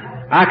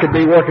 I could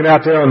be working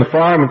out there on the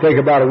farm and think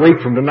about a week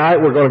from tonight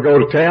we're going to go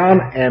to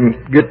town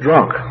and get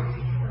drunk.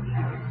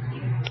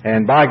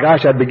 And by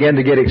gosh, I'd begin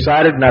to get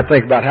excited, and I'd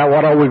think about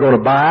what are we going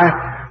to buy,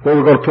 where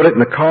we're going to put it in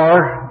the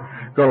car,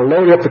 going to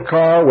load up the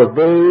car with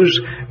booze,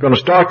 going to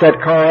start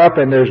that car up,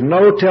 and there's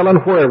no telling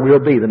where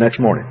we'll be the next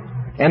morning.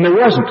 And there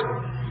wasn't.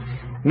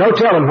 No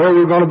telling where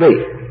we were going to be.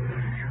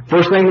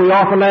 First thing we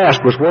often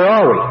asked was, where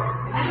are we?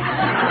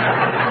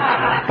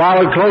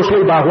 Followed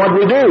closely by what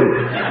we do.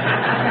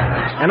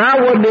 And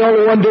I wasn't the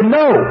only one to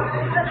know.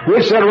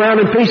 We'd sit around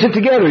and piece it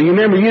together. You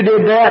remember you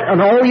did that?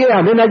 And oh yeah,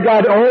 and then that guy,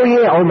 oh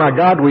yeah, oh my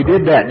God, we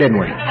did that, didn't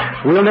we?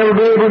 We'll never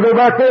be able to go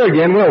back there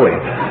again, will we?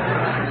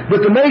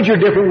 But the major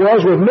difference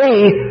was with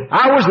me,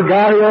 I was the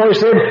guy who always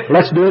said,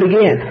 let's do it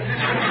again.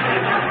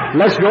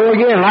 Let's go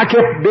again. And I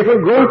kept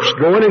different groups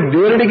going and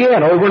doing it again,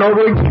 over and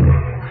over again.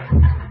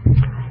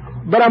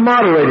 But I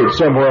moderated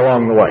somewhere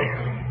along the way.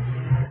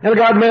 And I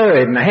got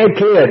married, and I had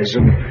kids,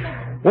 and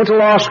went to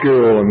law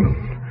school, and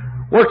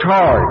worked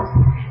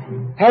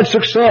hard. Had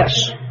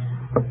success.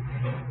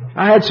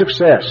 I had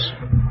success.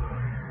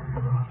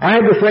 I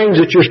had the things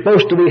that you're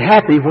supposed to be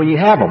happy when you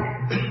have them.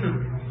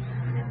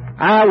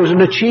 I was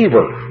an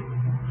achiever.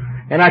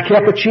 And I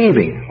kept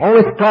achieving.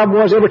 Only the problem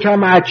was every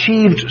time I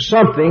achieved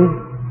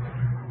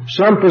something,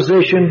 some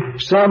position,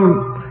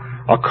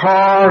 a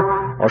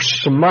car, or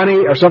some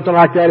money, or something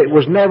like that, it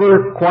was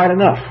never quite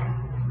enough.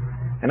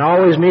 And I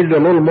always needed a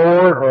little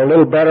more, or a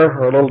little better,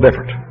 or a little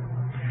different.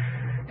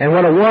 And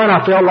when I won,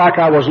 I felt like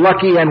I was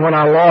lucky, and when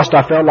I lost,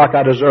 I felt like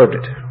I deserved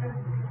it.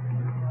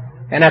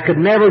 And I could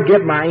never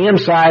get my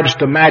insides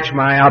to match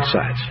my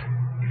outsides.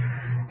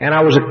 And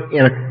I was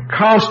in a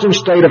constant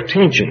state of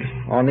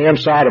tension on the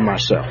inside of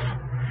myself.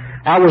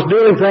 I was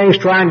doing things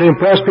trying to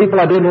impress people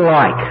I didn't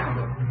like.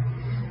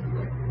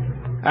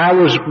 I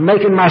was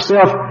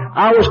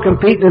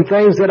competing in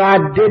things that I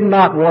did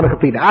not want to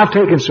compete in. I've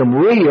taken some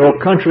real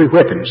country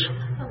whippings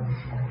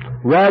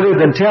rather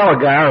than tell a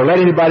guy or let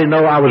anybody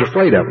know I was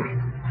afraid of him.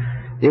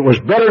 It was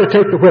better to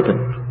take the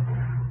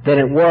whipping than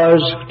it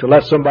was to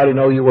let somebody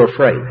know you were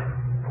afraid.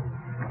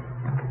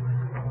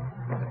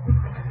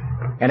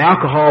 And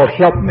alcohol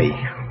helped me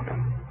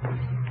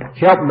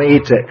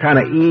to kind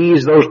of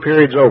ease those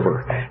periods over.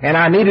 And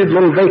I needed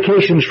little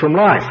vacations from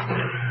life.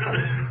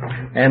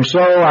 And so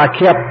I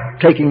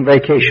kept taking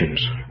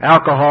vacations.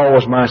 Alcohol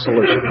was my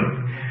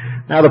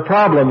solution. Now the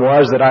problem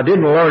was that I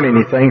didn't learn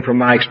anything from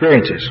my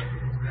experiences.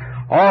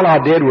 All I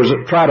did was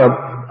try to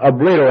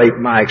obliterate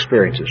my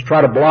experiences, try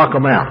to block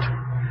them out.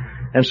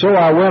 And so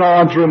I went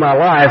on through my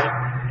life,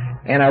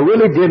 and I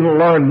really didn't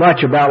learn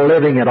much about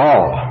living at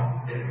all.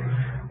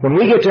 When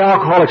we get to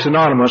Alcoholics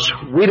Anonymous,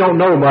 we don't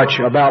know much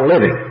about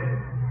living.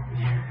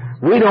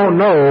 We don't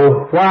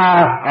know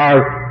why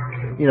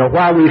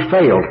we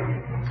failed.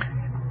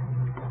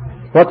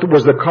 What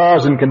was the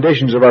cause and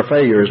conditions of our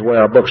failure is the way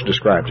our books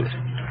describes it.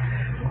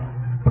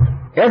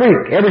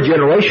 Every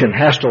generation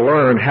has to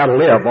learn how to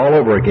live all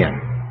over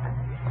again.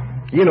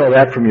 You know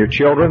that from your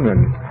children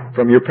and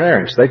from your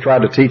parents. They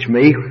tried to teach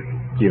me,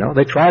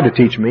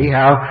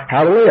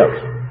 how to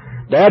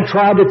live. Dad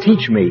tried to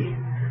teach me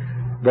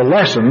the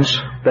lessons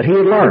that he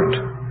had learned.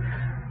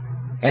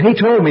 And he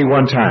told me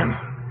one time,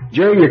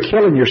 Jerry, you're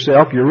killing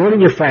yourself, you're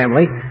ruining your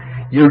family,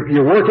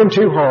 you're working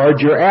too hard,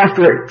 you're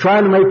after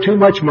trying to make too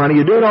much money,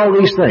 you're doing all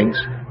these things.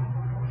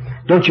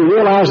 Don't you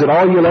realize that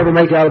all you'll ever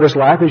make out of this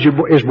life is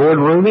board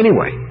and room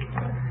anyway?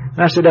 And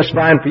I said, that's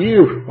fine for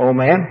you, old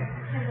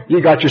man.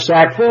 You got your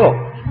sack full.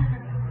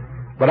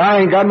 But I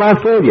ain't got mine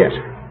full yet.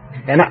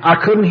 And I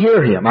couldn't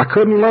hear him. I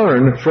couldn't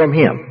learn from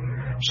him.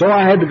 So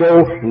I had to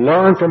go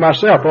learn for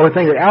myself. The only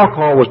thing that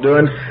alcohol was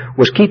doing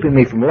was keeping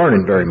me from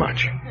learning very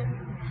much.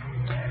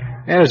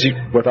 And as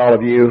with all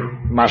of you,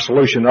 my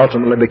solution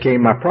ultimately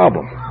became my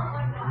problem.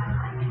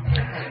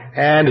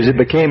 And as it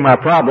became my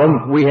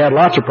problem, we had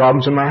lots of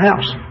problems in my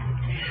house.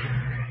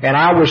 And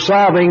I was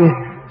solving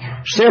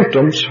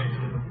symptoms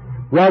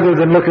rather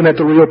than looking at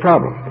the real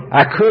problem.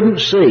 I couldn't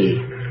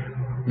see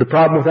the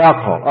problem with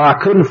alcohol. Or I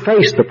couldn't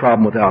face the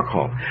problem with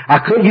alcohol.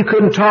 You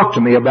couldn't talk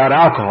to me about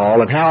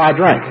alcohol and how I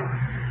drank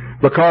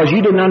because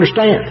you didn't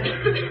understand.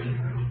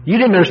 You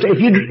didn't understand.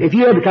 If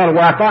you had the kind of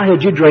wife I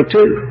had, you'd drink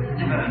too.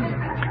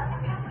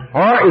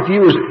 Or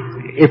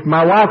if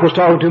my wife was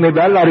talking to me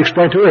about it, I'd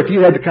explain to her, if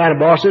you had the kind of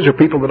bosses or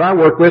people that I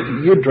work with,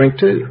 you'd drink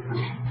too.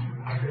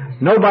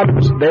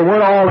 they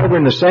weren't all ever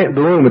in the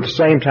room at the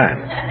same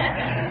time.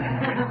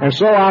 And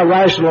so I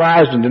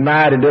rationalized and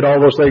denied and did all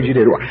those things you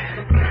did.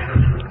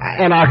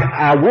 And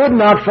I would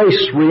not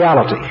face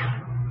reality.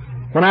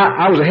 When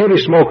I was a heavy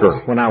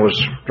smoker when I was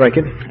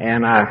drinking,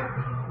 and I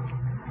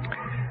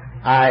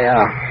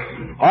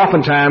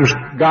oftentimes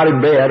got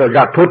in bed or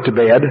got put to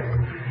bed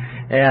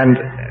and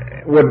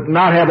would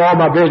not have all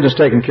my business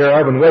taken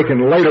care of and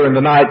waken later in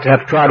the night to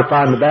have to try to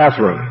find the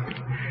bathroom.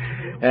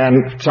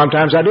 And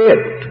sometimes I did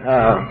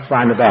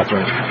find the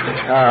bathroom.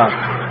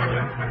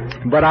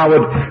 But I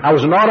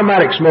was an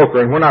automatic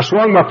smoker, and when I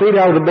swung my feet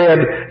out of the bed,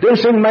 it didn't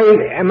seem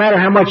to matter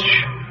how much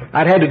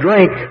I'd had to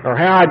drink or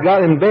how I'd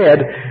got in bed,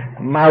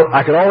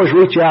 I could always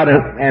reach out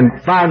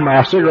and find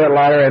my cigarette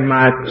lighter and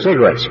my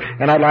cigarettes.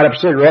 And I'd light up a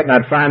cigarette and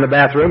I'd find the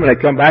bathroom, and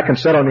I'd come back and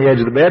sit on the edge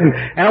of the bed, and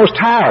I was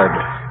tired.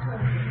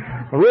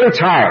 Really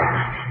tired.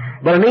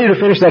 But I needed to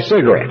finish that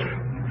cigarette.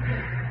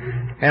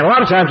 And a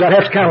lot of times I'd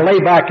have to kind of lay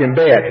back in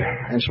bed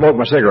and smoke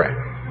my cigarette.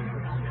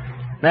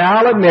 Now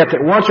I'll admit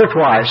that once or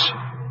twice,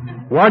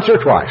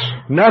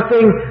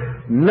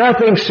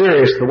 nothing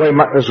serious the way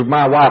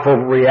my wife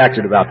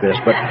overreacted about this,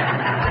 but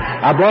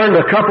I burned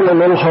a couple of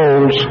little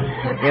holes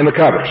in the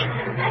covers.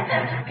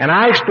 And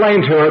I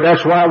explained to her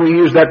that's why we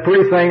used that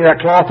pretty thing, that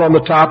cloth on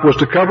the top, was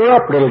to cover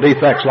up little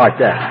defects like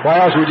that. Why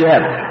else would you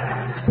have it?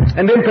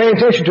 And didn't pay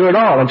attention to it at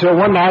all until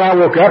one night I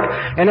woke up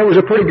and there was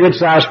a pretty good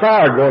sized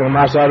fire going on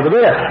my side of the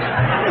bed.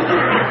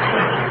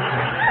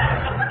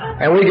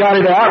 And we got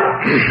it out.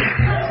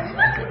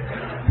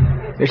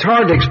 It's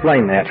hard to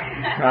explain that.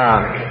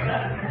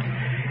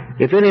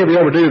 If any of you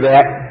ever do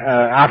that,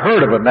 I've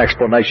heard of an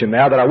explanation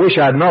now that I wish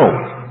I'd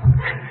known.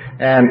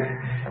 And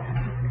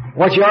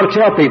what you ought to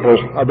tell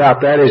people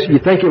about that is you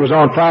think it was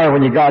on fire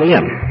when you got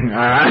in.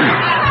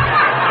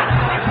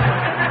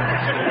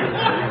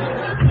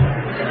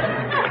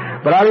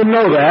 But I didn't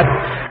know that.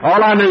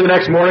 All I knew the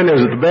next morning is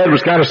that the bed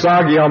was kind of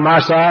soggy on my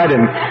side,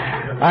 and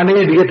I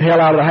needed to get the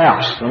hell out of the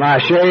house. And I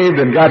shaved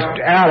and got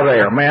out of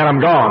there. Man, I'm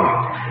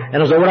gone.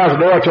 And as I went out the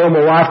door, I told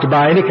my wife to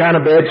buy any kind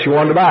of bed she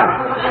wanted to buy.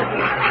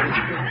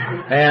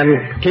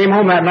 And came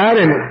home that night,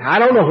 and I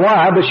don't know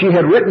why, but she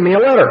had written me a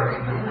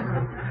letter.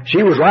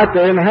 She was right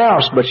there in the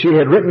house, but she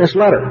had written this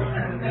letter.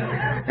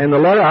 And the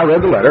letter, I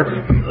read the letter.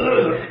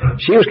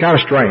 She was kind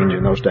of strange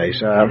in those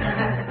days.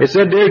 It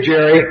said, "Dear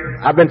Jerry,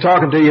 I've been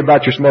talking to you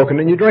about your smoking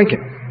and your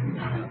drinking.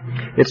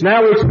 It's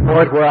now reached the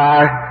point where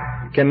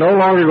I can no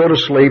longer go to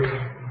sleep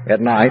at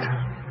night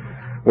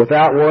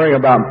without worrying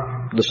about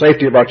the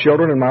safety of our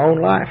children and my own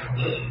life.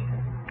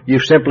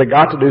 You've simply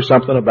got to do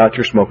something about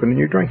your smoking and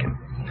your drinking.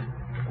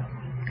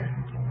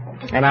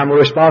 And I'm a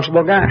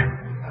responsible guy."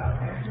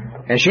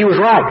 And she was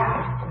right.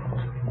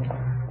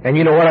 And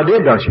you know what I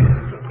did, don't you?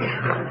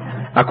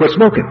 I quit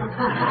smoking.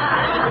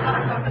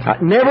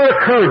 It never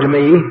occurred to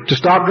me to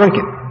stop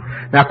drinking.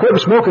 Now, quitting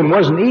smoking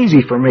wasn't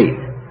easy for me.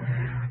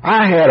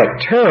 I had a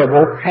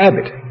terrible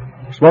habit,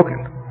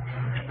 smoking.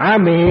 I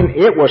mean,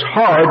 it was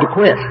hard to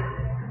quit.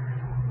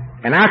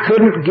 And I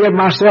couldn't give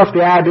myself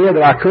the idea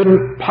that I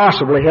couldn't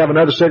possibly have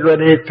another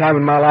cigarette any time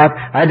in my life.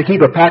 I had to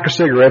keep a pack of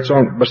cigarettes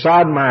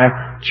beside my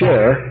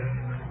chair,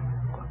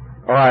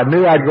 or I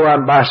knew I'd go out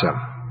and buy some.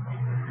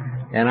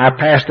 And I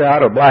passed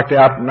out or blacked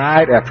out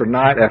night after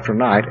night after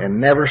night and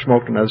never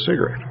smoked another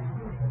cigarette.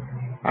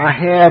 I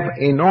have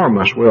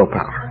enormous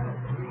willpower.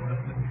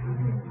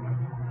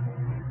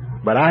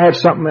 But I had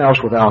something else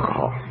with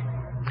alcohol.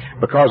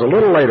 Because a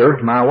little later,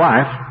 my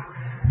wife,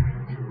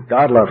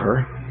 God love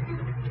her,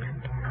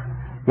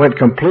 went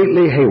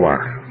completely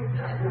haywire.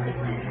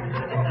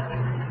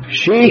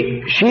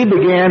 She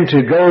began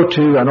to go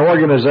to an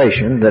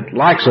organization that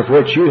likes of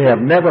which you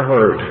have never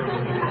heard.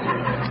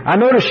 I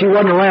noticed she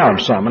wasn't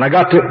around some, and I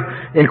got to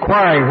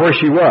inquiring where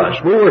she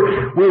was.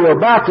 We were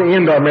about to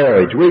end our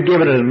marriage. We'd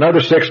given it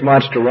another 6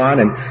 months to run,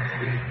 and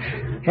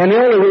the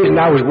only reason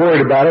I was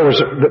worried about it was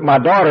that my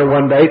daughter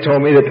one day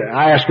told me that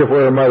I asked her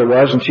where her mother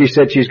was, and she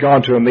said she's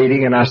gone to a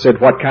meeting, and I said,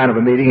 "What kind of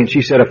a meeting?" And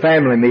she said, "A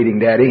family meeting,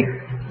 Daddy."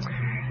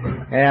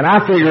 And I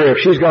figure if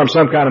she's gone to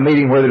some kind of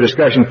meeting where they're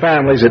discussing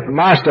families, at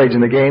my stage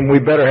in the game, we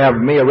better have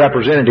me a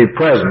representative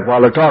present while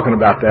they're talking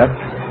about that.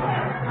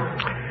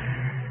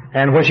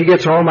 And when she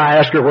gets home, I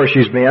ask her where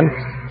she's been.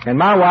 And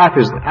my wife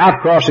I've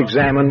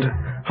cross-examined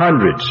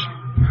hundreds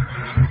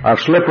of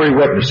slippery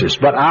witnesses.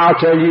 But I'll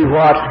tell you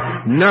what,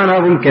 none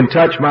of them can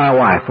touch my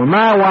wife. When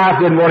my wife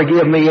didn't want to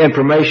give me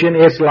information,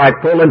 it's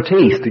like pulling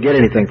teeth to get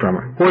anything from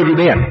her. Where have you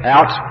been?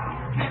 Out.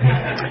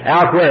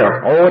 Out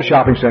where? Oh, at a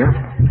shopping center.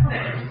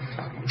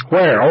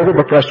 Where? Over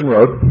by Preston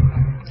Road.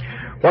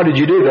 What did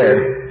you do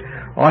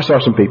there? Oh, I saw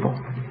some people.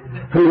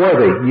 Who were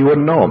they? You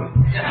wouldn't know them.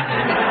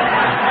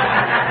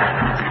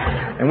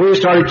 And we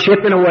started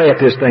chipping away at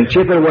this thing,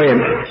 chipping away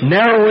and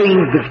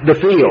narrowing the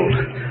field,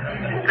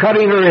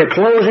 cutting her and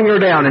closing her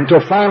down until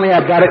finally I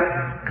got it.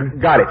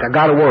 I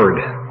got a word.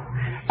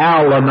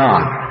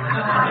 Al-Anon.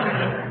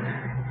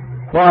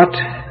 What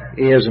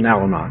is an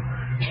Al-Anon?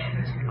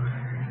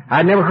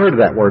 I'd never heard of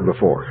that word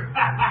before.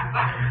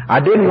 I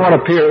didn't want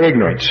to appear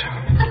ignorant.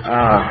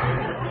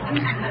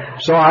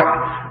 So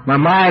My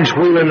mind's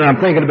wheeling and I'm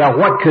thinking about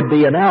what could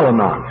be an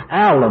Al-Anon.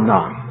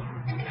 Al-Anon.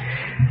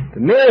 The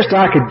nearest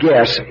I could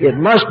guess, it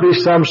must be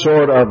some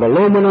sort of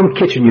aluminum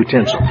kitchen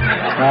utensil.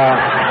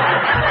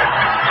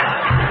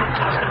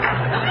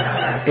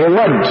 It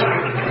wasn't.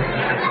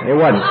 It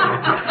wasn't.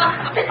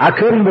 I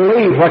couldn't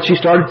believe what she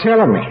started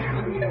telling me.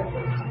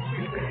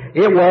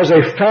 It was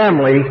a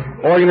family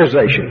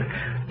organization.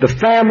 The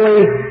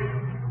family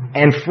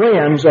and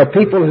friends of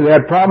people who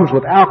had problems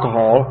with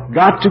alcohol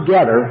got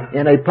together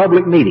in a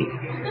public meeting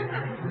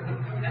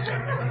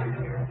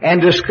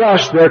and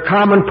discussed their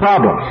common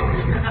problem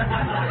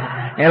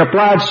and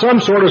applied some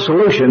sort of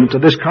solution to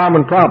this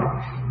common problem.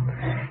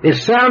 It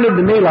sounded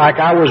to me like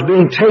I was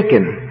being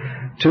taken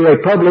to a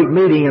public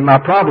meeting and my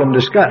problem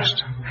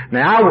discussed.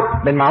 Now,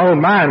 I, in my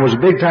own mind, was a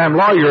big-time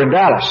lawyer in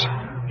Dallas.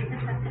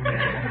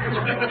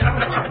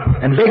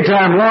 And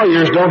big-time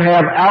lawyers don't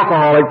have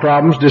alcoholic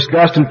problems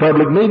discussed in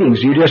public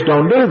meetings. You just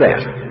don't do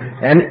that.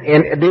 And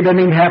it doesn't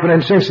even happen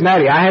in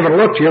Cincinnati. I haven't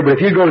looked here, but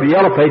if you go to the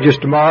Yellow Pages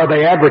tomorrow,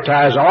 they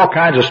advertise all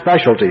kinds of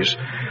specialties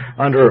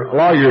under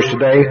lawyers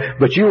today,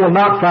 but you will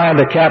not find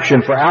a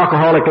caption for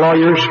alcoholic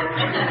lawyers.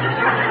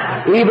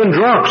 Even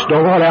drunks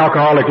don't want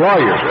alcoholic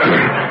lawyers.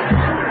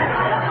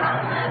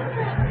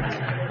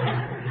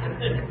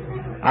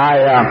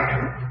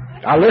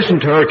 I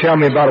listened to her tell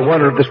me about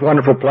this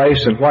wonderful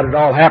place and what it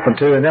all happened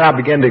to, and then I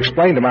began to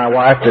explain to my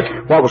wife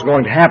that what was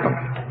going to happen.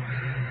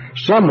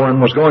 Someone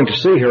was going to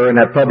see her in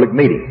that public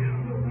meeting.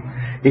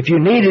 If you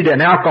needed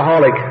an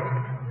alcoholic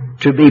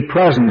to be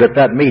present at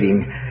that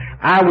meeting,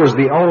 I was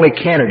the only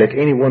candidate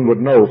anyone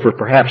would know for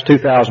perhaps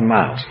 2,000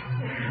 miles.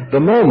 The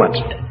moment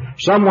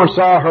someone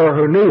saw her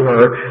who knew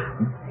her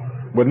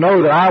would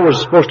know that I was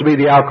supposed to be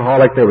the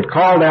alcoholic, they would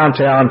call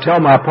downtown,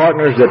 tell my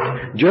partners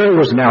that Jerry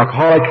was an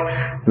alcoholic.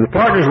 The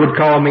partners would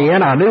call me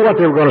in. I knew what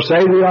they were going to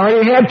say. We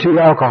already had 2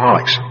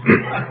 alcoholics.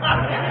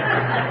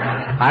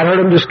 I'd heard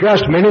them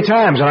discussed many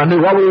times, and I knew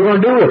what we were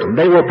going to do with them.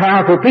 They were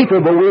powerful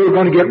people, but we were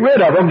going to get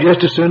rid of them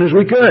just as soon as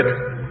we could.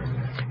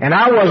 And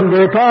I wasn't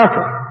very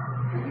powerful.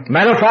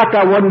 Matter of fact,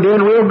 I wasn't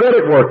doing real good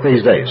at work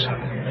these days.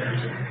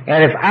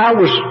 And if I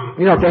was,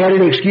 if they had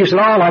any excuse at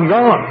all, I'm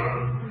gone.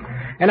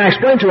 And I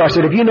explained to her, I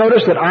said, have you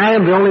noticed that I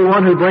am the only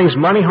one who brings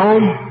money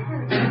home?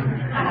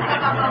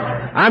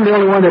 I'm the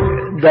only one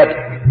that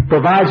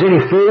provides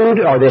any food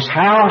or this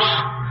house.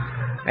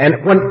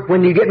 And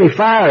when you get me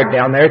fired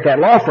down there at that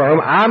law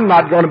firm, I'm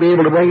not going to be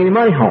able to bring any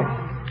money home.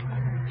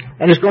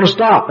 And it's going to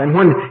stop. And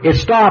when it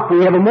stopped,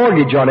 we have a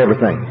mortgage on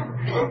everything.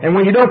 And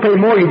when you don't pay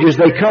mortgages,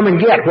 they come and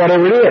get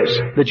whatever it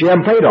is that you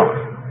haven't paid on.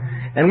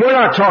 And we're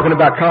not talking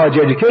about college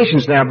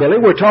educations now, Billy.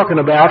 We're talking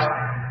about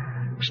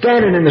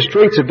standing in the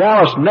streets of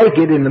Dallas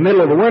naked in the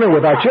middle of the winter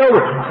with our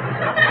children.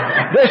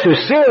 This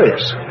is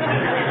serious.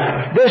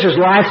 This is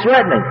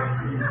life-threatening.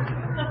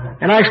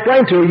 And I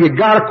explained to her, you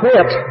gotta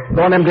quit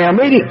going to them damn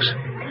meetings.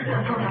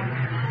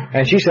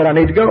 And she said, I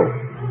need to go.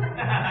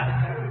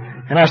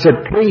 And I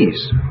said,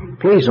 please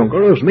don't go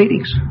to those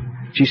meetings.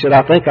 She said,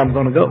 I think I'm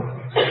going to go.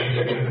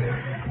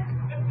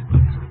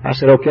 I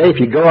said, okay, if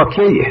you go, I'll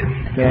kill you.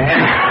 Yeah.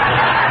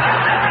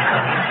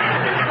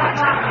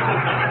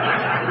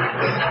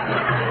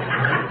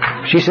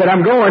 She said,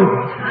 I'm going.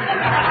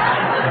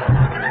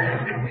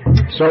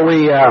 So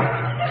we had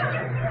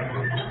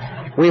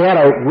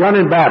a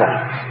running battle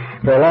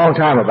for a long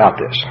time about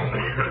this.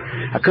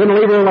 I couldn't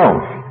leave her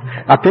alone.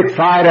 I picked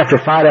fight after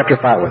fight after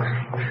fight with her.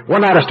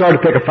 One night I started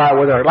to pick a fight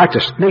with her. I'd like to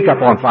sneak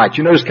up on fights.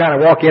 Just kind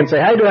of walk in and say,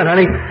 how you doing,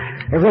 honey?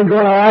 Everything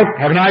going all right?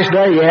 Have a nice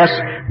day? Yes.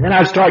 And then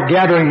I'd start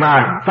gathering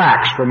my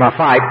facts for my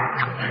fight.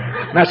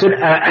 And I said,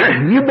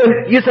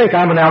 you think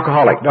I'm an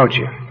alcoholic, don't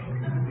you?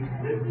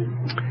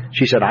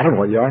 She said, I don't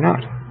know whether you are or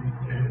not.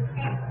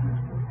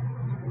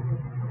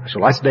 I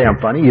said, well, that's damn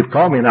funny. You've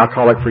called me an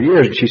alcoholic for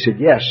years. And she said,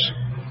 yes,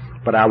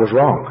 but I was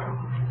wrong.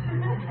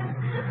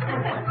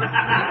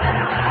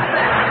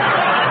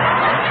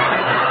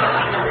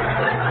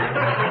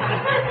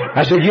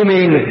 I said, you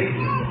mean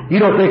you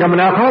don't think I'm an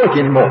alcoholic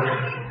anymore?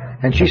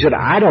 And she said,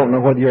 I don't know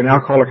whether you're an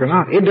alcoholic or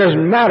not. It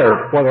doesn't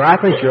matter whether I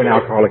think you're an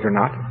alcoholic or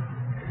not.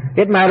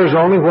 It matters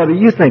only whether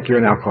you think you're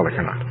an alcoholic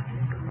or not.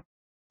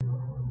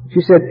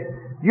 She said,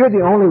 you're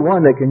the only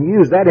one that can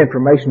use that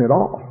information at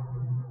all.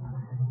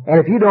 And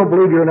if you don't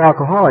believe you're an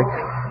alcoholic,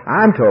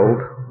 I'm told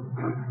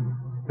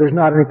there's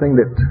not anything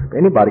that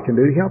anybody can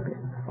do to help you,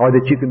 or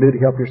that you can do to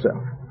help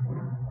yourself.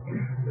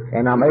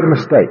 And I made a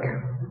mistake.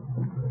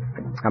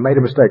 I made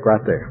a mistake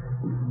right there.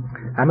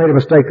 I made a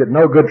mistake that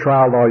no good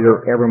trial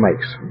lawyer ever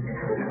makes.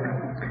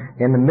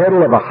 In the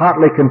middle of a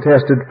hotly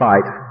contested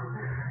fight,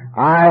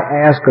 I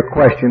asked a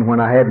question when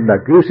I hadn't a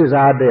goose's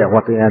idea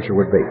what the answer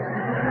would be.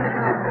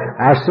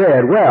 I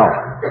said, well,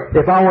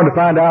 if I wanted to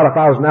find out if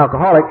I was an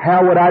alcoholic,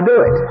 how would I do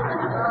it?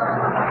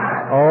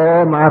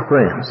 Oh, my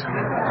friends.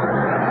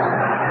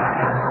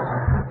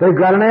 They've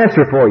got an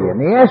answer for you.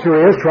 And the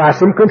answer is try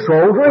some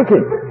controlled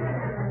drinking.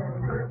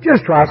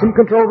 Just try some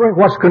controlled drinking.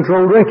 What's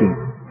controlled drinking?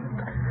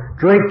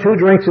 Drink 2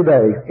 drinks a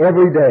day,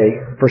 every day,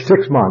 for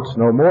 6 months.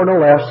 No more, no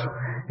less.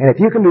 And if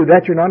you can do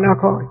that, you're not an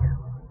alcoholic.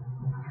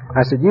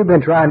 I said, you've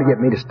been trying to get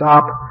me to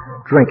stop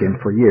drinking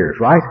for years,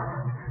 right?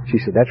 She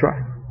said, that's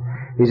right.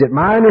 Is it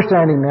my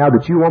understanding now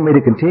that you want me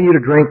to continue to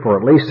drink for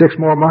at least 6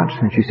 more months?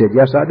 And she said,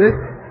 yes, I do.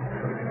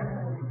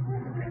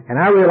 And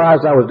I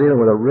realized I was dealing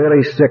with a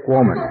really sick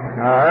woman.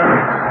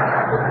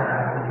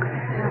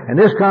 And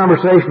this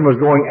conversation was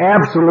going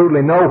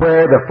absolutely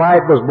nowhere. The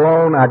fight was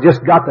blown. I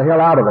just got the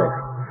hell out of there.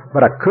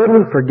 But I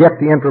couldn't forget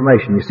the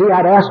information. You see,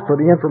 I'd asked for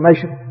the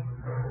information.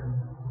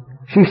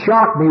 She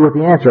shocked me with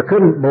the answer. I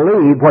couldn't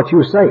believe what she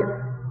was saying.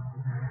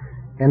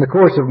 In the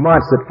course of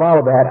months that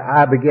followed that,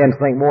 I began to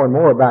think more and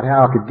more about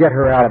how I could get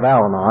her out of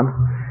Al-Anon.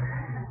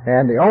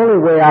 And the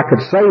only way I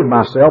could save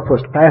myself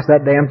was to pass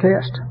that damn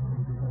test.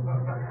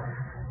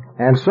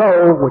 And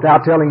so,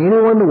 without telling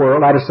anyone in the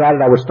world, I decided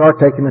I would start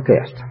taking the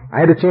test.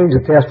 I had to change the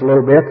test a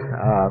little bit.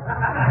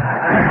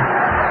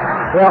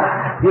 Well,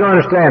 you don't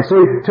understand. See,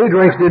 2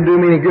 drinks didn't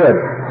do me any good.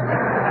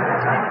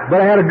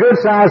 But I had a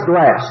good-sized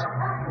glass.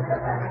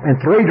 And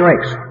 3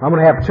 drinks. I'm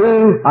going to have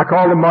 2, I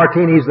called them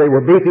martinis. They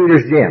were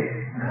Beefeater's gin.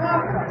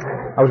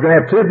 I was going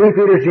to have 2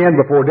 Beefeater's gin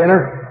before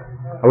dinner.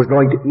 I was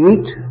going to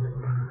eat.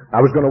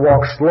 I was going to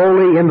walk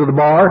slowly into the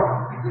bar,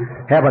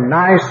 have a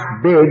nice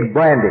big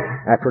brandy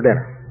after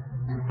dinner.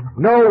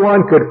 No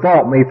one could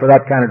fault me for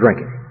that kind of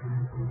drinking.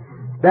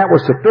 That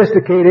was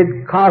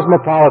sophisticated,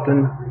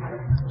 cosmopolitan,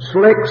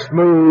 slick,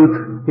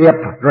 smooth, hip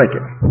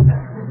drinking.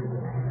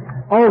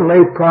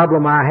 Only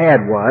problem I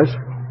had was,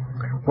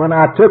 when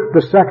I took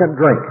the second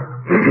drink,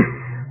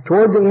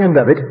 toward the end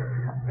of it,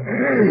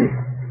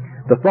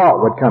 the thought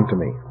would come to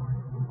me,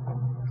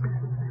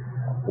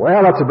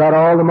 well, that's about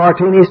all the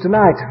martinis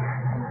tonight.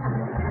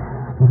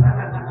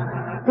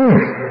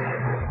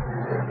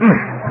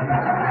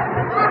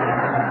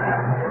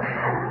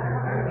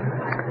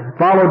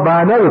 Followed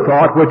by another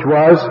thought, which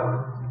was,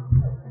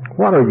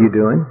 what are you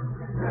doing?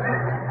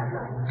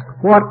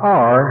 What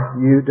are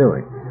you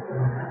doing?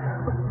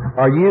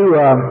 Are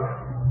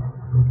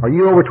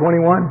you over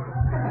 21?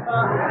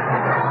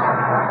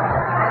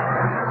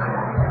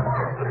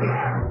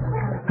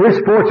 Who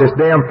supports this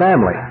damn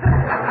family?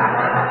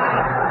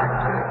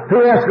 Who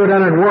has to go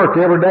down and work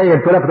every day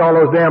and put up with all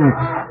those damn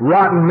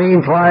rotten,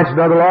 mean clients and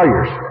other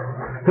lawyers?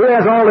 Who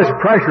has all this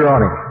pressure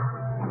on him?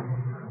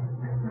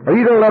 Are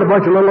you going to let a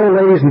bunch of little old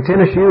ladies in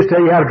tennis shoes tell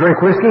you how to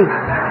drink whiskey?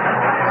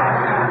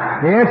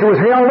 The answer was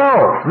hell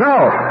no.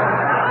 No.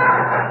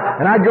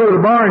 And I'd go to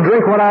the bar and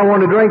drink what I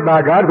wanted to drink,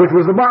 by God, which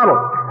was the bottle.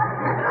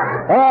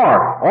 Or,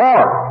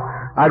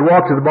 I'd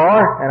walk to the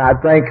bar and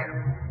I'd think,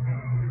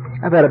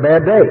 I've had a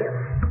bad day.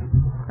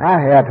 I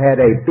have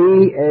had a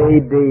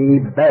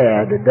B-A-D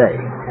bad day.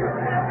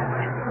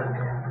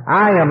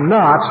 I am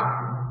not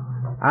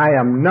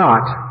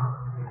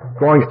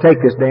going to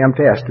take this damn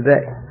test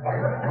today.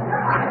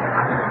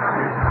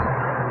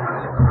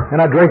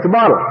 And I'd drink the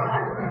bottle.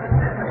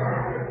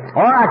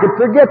 Or I could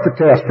forget the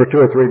test for 2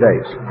 or 3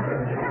 days.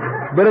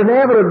 But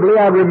inevitably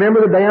I'd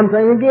remember the damn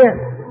thing again.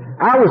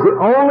 I was the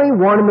only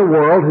one in the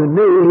world who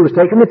knew he was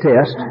taking the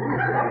test,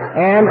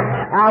 and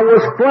I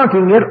was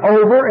flunking it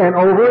over and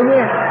over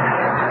again.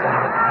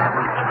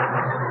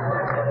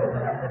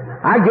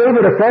 I gave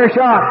it a fair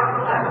shot.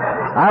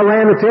 I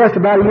ran the test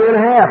about 1.5 years.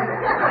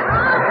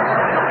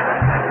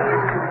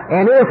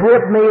 And it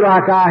whipped me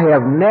like I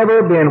have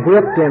never been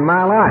whipped in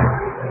my life.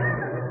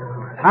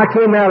 I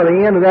came out of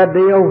the end of that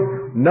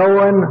deal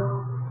knowing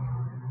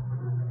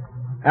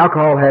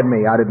alcohol had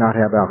me. I did not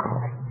have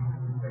alcohol.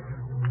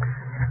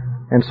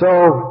 And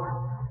so,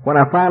 when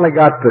I finally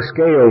got the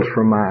scales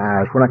from my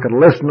eyes, when I could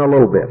listen a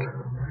little bit,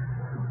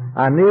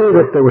 I knew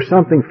that there was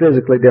something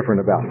physically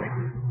different about me.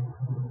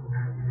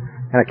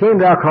 And I came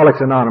to Alcoholics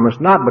Anonymous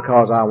not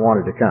because I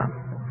wanted to come.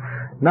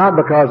 Not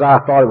because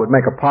I thought it would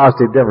make a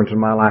positive difference in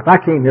my life.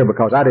 I came here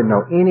because I didn't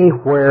know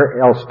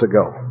anywhere else to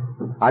go.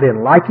 I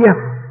didn't like you.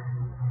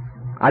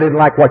 I didn't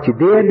like what you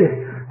did.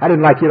 I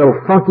didn't like your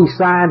little funky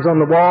signs on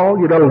the wall,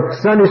 your little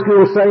Sunday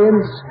school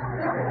sayings.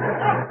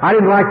 I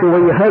didn't like the way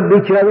you hugged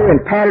each other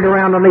and patted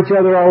around on each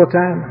other all the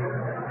time.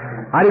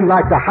 I didn't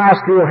like the high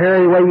school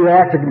hairy way you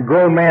act. A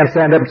grown man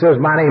stand up and says,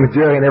 "My name is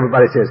Jerry," and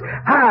everybody says,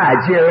 "Hi,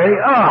 Jerry."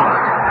 Oh,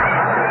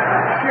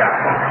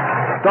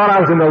 thought I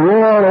was in the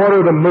Royal Order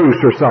of the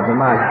Moose or something.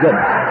 My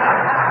goodness.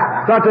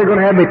 Thought they were going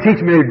to have me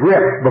teach me to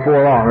grip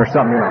before long or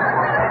something, you know.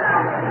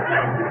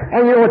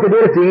 And you know what they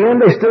did at the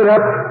end? They stood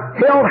up,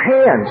 held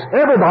hands.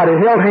 Everybody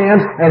held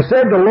hands and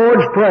said the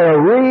Lord's Prayer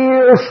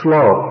real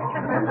slow.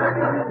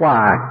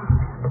 Why?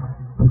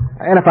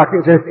 And if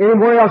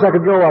anywhere else I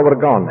could go, I would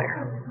have gone there.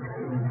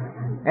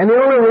 And the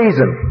only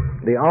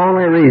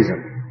reason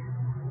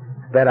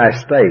that I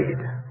stayed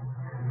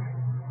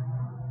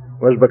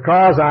was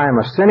because I am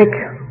a cynic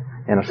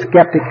and a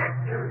skeptic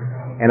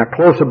and a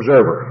close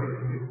observer.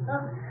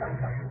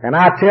 And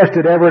I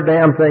tested every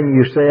damn thing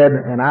you said,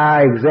 and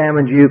I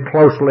examined you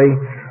closely,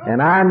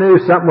 and I knew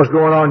something was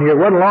going on here. It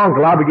wasn't long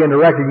till I began to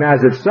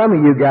recognize that some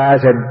of you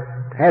guys had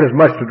had as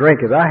much to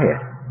drink as I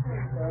had.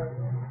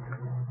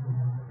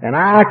 And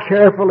I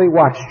carefully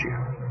watched you,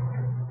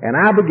 and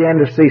I began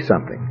to see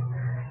something.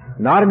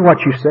 Not in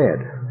what you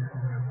said,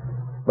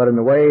 but in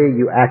the way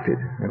you acted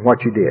and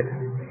what you did.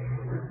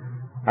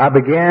 I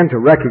began to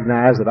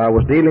recognize that I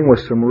was dealing with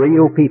some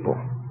real people.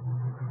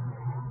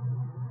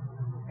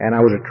 And I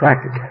was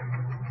attracted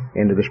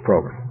into this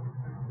program.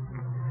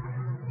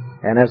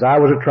 And as I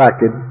was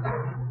attracted,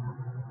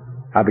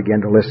 I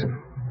began to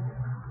listen.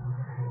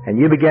 And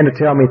you began to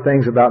tell me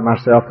things about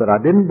myself that I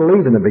didn't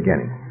believe in the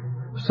beginning.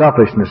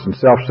 Selfishness and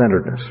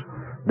self-centeredness.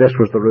 This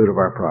was the root of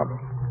our problem.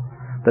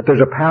 That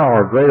there's a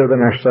power greater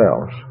than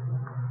ourselves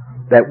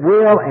that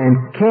will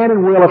and can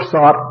and will have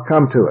sought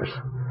come to us.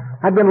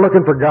 I've been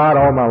looking for God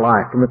all my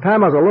life. From the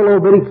time I was a little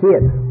old bitty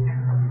kid,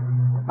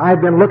 I've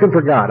been looking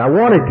for God. I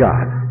wanted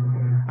God.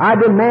 I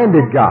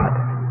demanded God.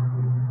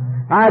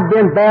 I'd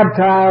been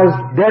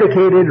baptized,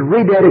 dedicated,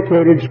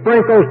 rededicated,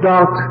 sprinkles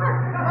dunked,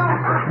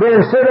 been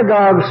in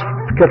synagogues,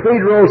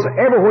 cathedrals,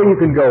 everywhere you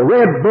can go.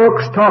 Read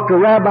books, talked to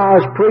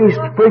rabbis, priests,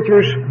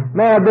 preachers.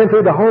 Man, I've been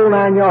through the whole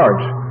 9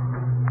 yards.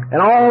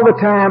 And all the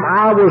time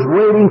I was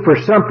waiting for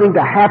something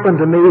to happen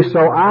to me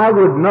so I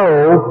would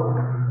know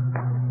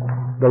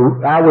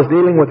I was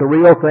dealing with the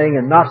real thing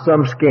and not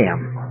some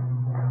scam.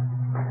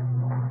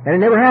 And it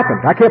never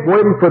happened. I kept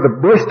waiting for the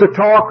bush to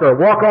talk or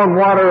walk on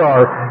water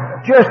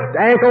or just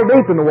ankle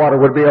deep in the water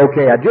would be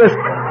okay.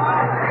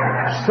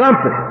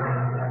 Something.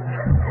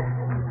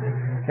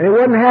 And it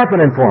wasn't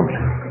happening for me.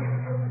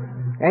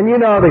 And you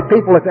know, the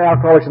people at the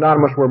Alcoholics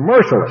Anonymous were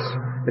merciless.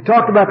 They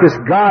talked about this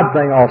God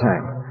thing all the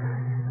time.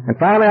 And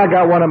finally I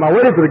got one of them. I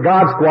waited for the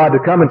God Squad to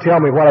come and tell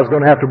me what I was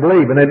going to have to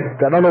believe. And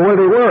I don't know where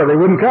they were. They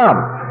wouldn't come.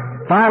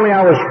 Finally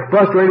I was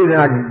frustrated and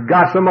I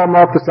got some of them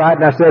off the side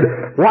and I said,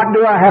 what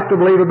do I have to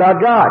believe about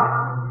God?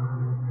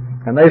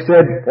 And they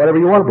said, whatever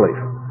you want to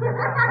believe.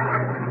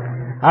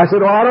 I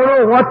said, well, I don't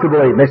know what to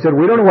believe. And they said,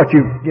 we don't know what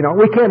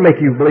we can't make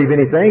you believe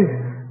anything.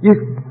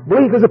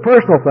 Belief is a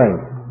personal thing.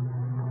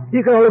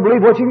 You can only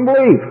believe what you can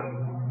believe.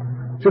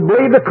 So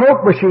believe the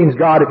Coke machine's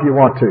God if you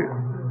want to.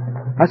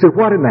 I said,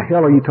 what in the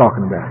hell are you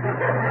talking about?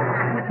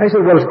 They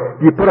said, well,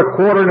 you put a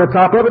quarter in the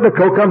top of it, the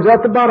Coke comes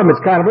out the bottom.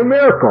 It's kind of a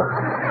miracle.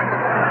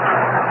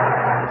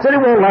 I said,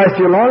 it won't last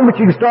you long, but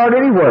you can start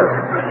anywhere.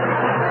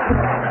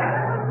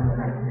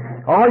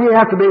 All you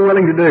have to be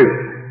willing to do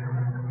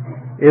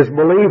is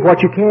believe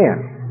what you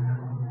can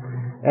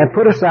and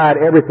put aside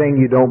everything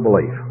you don't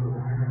believe.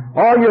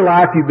 All your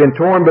life you've been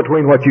torn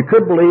between what you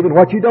could believe and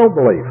what you don't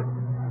believe.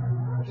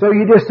 So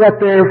you just sat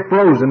there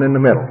frozen in the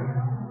middle.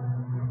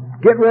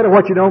 Get rid of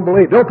what you don't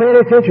believe. Don't pay any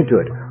attention to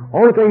it.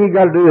 Only thing you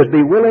got to do is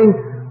be willing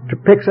to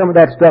pick some of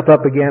that stuff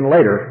up again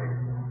later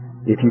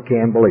if you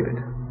can believe it.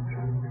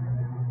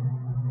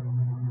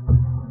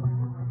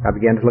 I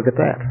began to look at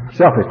that.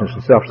 Selfishness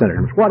and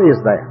self-centeredness. What is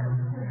that?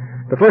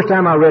 The first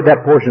time I read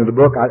that portion of the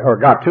book, or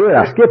got to it,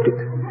 I skipped it.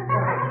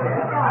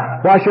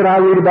 Why should I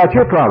read about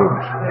your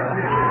problems?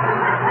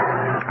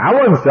 I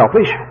wasn't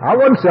selfish. I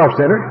wasn't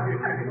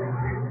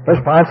self-centered.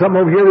 Let's find something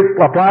over here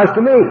that applies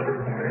to me.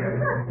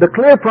 The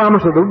clear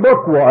promise of the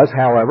book was,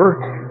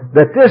 however,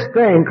 that this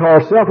thing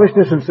called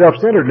selfishness and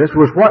self-centeredness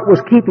was what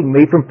was keeping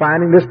me from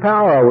finding this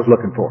power I was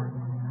looking for.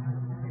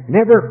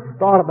 Never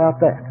thought about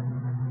that.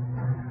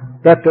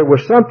 That there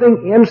was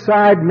something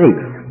inside me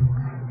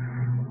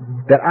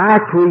that I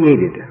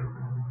created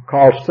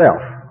called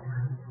self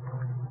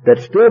that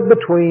stood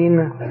between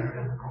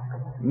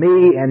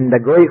me and the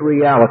great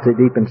reality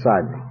deep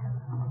inside me.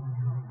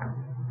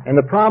 And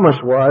the promise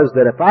was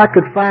that if I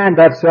could find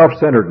that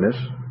self-centeredness,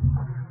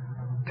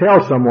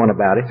 tell someone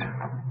about it,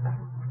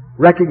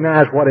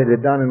 recognize what it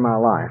had done in my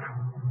life,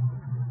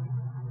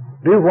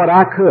 do what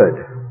I could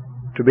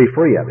to be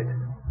free of it,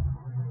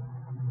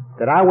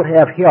 that I would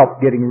have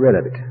help getting rid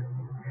of it,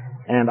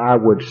 and I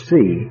would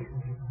see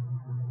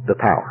the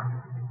power.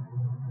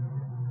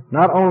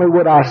 Not only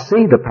would I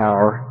see the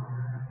power,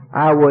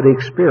 I would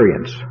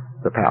experience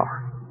the power.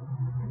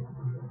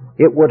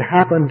 It would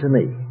happen to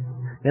me.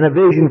 In a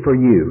vision for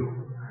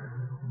you,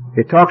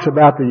 it talks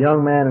about the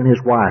young man and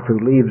his wife who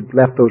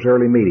left those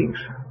early meetings.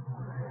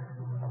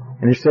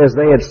 And it says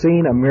they had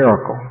seen a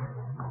miracle.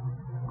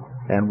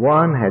 And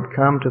one had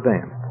come to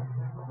them.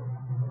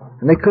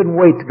 And they couldn't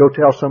wait to go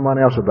tell someone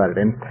else about it.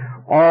 And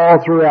all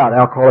throughout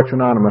Alcoholics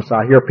Anonymous,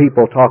 I hear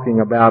people talking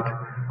about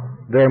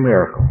their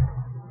miracle.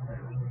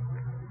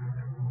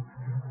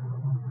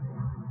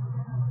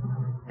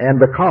 And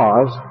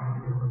because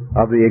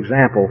of the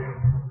example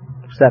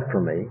set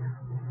for me,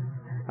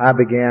 I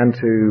began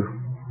to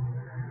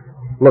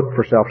look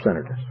for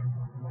self-centeredness.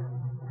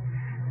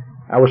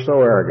 I was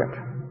so arrogant.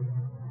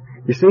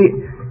 You see,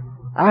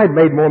 I had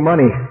made more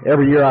money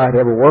every year I had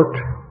ever worked.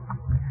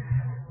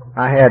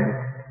 I had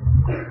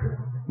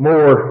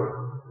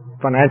more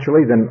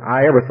financially than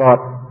I ever thought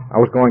I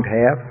was going to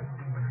have.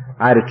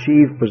 I had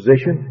achieved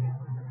position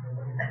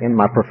in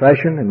my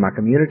profession, in my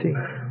community.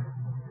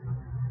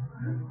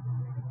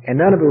 And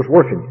none of it was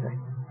worth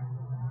anything.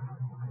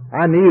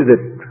 I knew that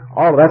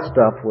all of that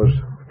stuff was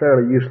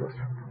fairly useless.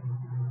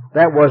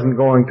 That wasn't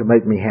going to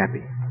make me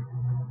happy.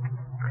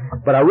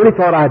 But I really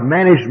thought I'd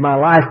managed my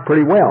life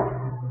pretty well.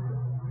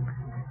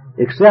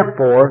 Except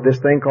for this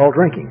thing called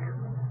drinking.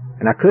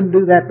 And I couldn't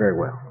do that very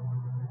well.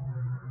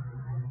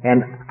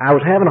 And I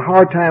was having a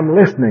hard time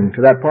listening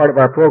to that part of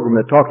our program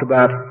that talked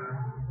about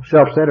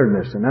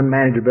self-centeredness and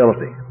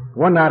unmanageability.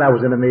 One night I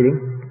was in a meeting,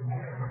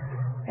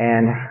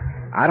 and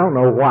I don't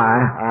know why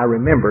I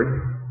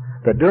remembered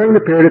that during the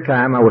period of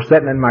time I was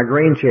sitting in my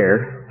green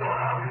chair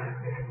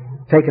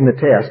taking the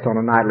test on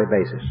a nightly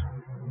basis,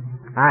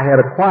 I had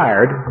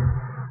acquired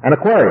an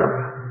aquarium.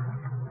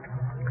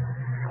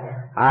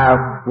 I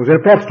was in a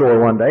pet store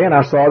one day and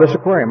I saw this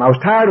aquarium. I was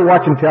tired of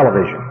watching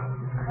television.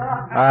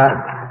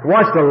 I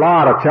watched a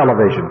lot of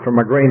television from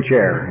my green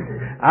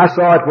chair. I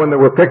saw it when there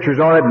were pictures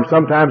on it, and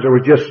sometimes there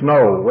was just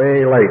snow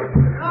way late.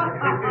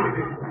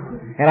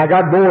 And I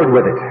got bored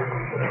with it.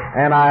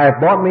 And I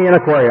bought me an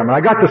aquarium. And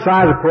I got the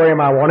size aquarium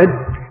I wanted,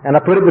 and I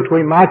put it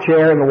between my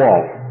chair and the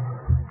wall.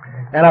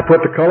 And I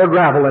put the colored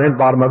gravel in the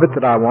bottom of it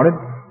that I wanted.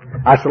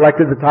 I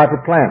selected the type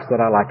of plants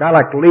that I liked. I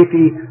liked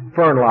leafy,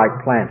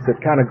 fern-like plants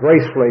that kind of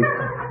gracefully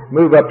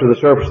move up to the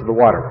surface of the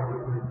water.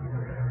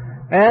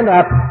 And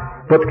I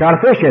put the kind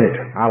of fish in it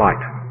I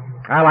liked.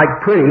 I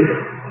liked pretty,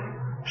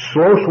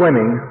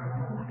 slow-swimming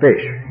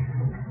fish.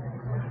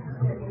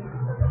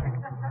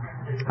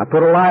 I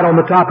put a light on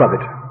the top of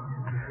it.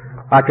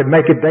 I could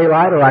make it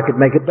daylight or I could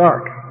make it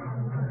dark.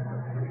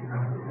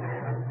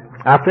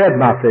 I fed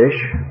my fish,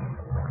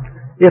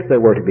 if they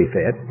were to be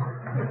fed.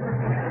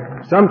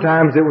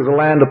 Sometimes it was a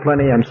land of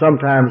plenty, and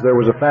sometimes there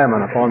was a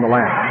famine upon the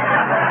land.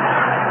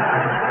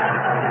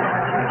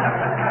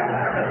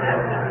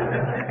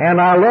 And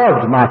I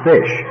loved my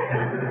fish.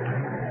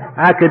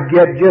 I could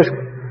get just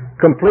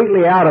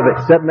completely out of it,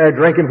 sitting there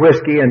drinking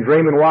whiskey and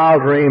dreaming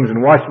wild dreams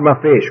and watching my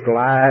fish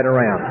glide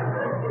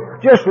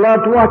around. Just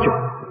loved to watch it.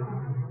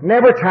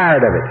 Never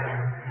tired of it.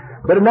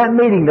 But in that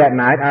meeting that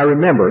night, I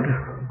remembered,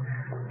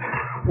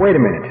 wait a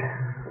minute.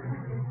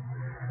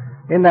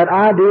 In that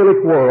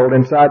idyllic world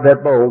inside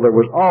that bowl, there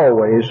was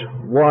always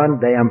one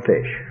damn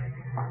fish.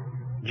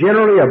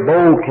 Generally a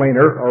bowl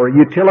cleaner or a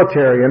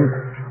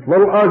utilitarian,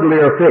 little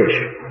uglier fish.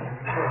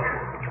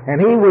 And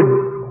he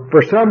would,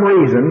 for some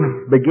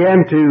reason,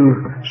 begin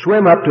to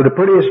swim up to the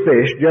prettiest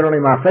fish, generally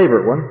my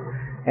favorite one,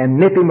 and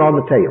nip him on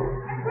the tail.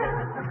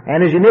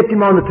 And as you nipped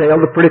him on the tail,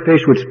 the pretty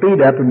fish would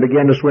speed up and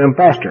begin to swim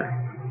faster.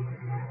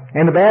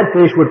 And the bad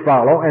fish would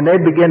follow, and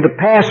they'd begin to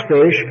pass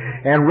fish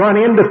and run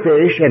into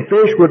fish, and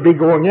fish would be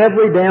going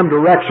every damn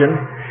direction,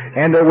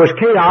 and there was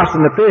chaos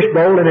in the fish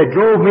bowl, and it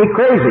drove me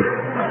crazy.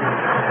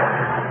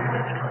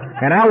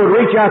 And I would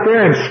reach out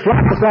there and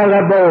slap the side of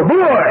that bowl.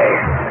 Boy!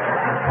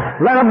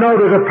 Let them know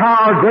there's a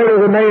power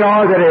greater than they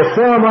are that is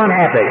some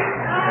unhappy.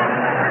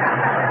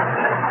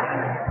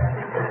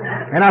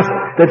 And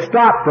they'd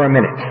stop for a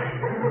minute.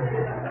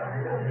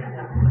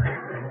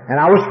 And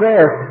I was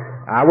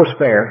fair. I was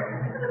fair.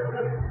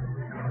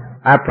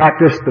 I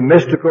practiced the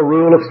mystical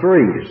rule of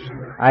threes.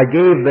 I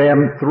gave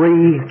them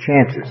 3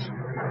 chances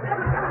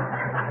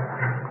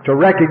to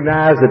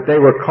recognize that they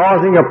were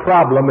causing a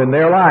problem in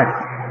their life.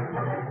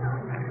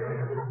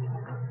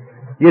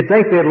 You'd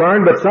think they'd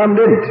learn, but some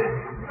didn't.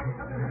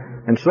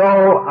 And so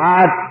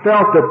I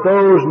felt that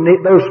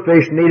those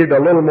fish needed a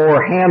little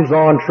more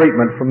hands-on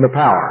treatment from the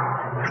power.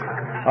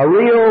 A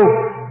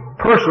real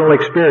personal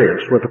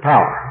experience with the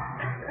power.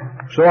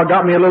 So I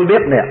got me a little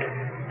dip net.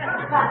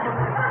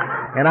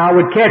 And I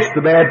would catch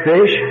the bad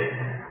fish,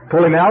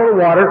 pull him out of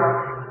the water,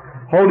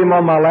 hold him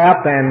on my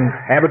lap, and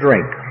have a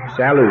drink.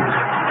 Salud.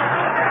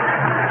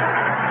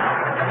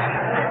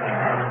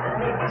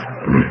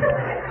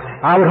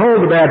 I would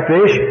hold the bad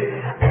fish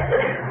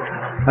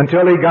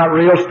until he got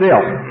real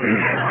still.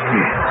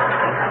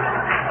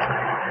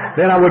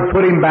 Then I would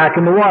put him back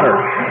in the water.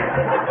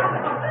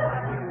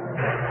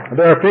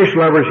 There are fish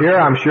lovers here,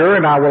 I'm sure,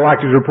 and I would like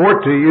to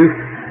report to you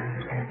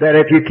that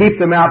if you keep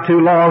them out too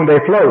long, they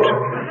float.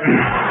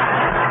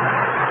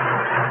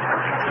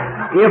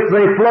 If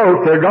they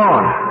float, they're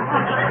gone.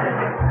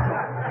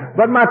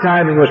 But my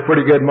timing was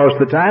pretty good most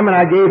of the time, and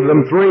I gave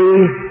them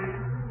 3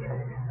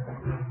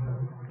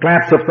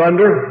 claps of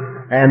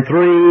thunder and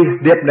 3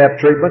 dip net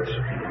treatments.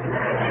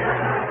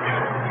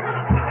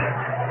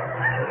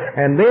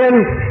 And then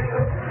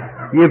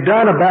you've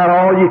done about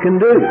all you can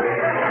do.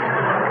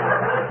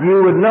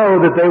 You would know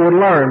that they would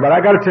learn, but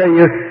I got to tell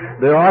you,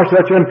 there are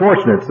such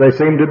unfortunates. They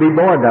seem to be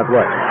born that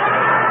way.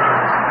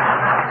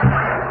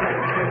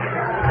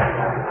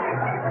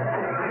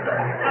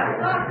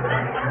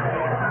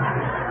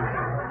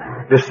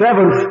 The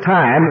 7th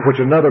time, which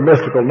is another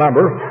mystical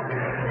number,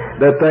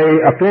 that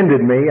they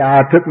offended me,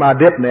 I took my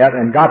dip net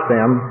and got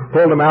them,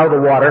 pulled them out of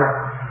the water,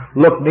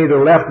 looked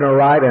neither left nor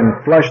right,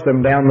 and flushed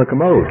them down the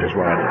commode, is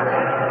what I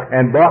did,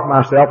 and bought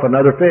myself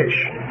another fish.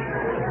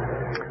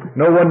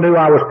 No one knew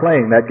I was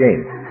playing that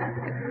game.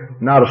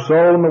 Not a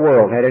soul in the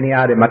world had any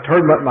idea. I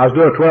was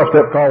doing a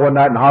 12-step call one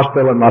night in the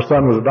hospital, and my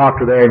son was a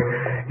doctor there,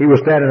 and he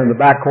was standing in the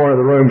back corner of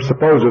the room,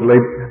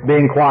 supposedly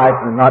being quiet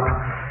and not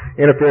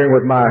interfering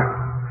with my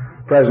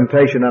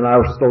presentation, and the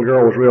little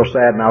girl was real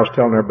sad, and I was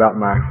telling her about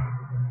my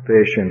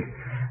fish, and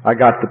I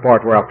got to the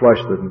part where I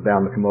flushed them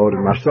down the commode,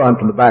 and my son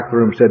from the back of the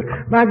room said,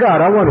 "My God,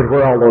 I wondered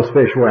where all those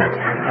fish went."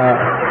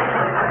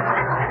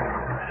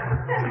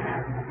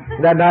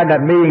 That night in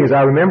that meeting, as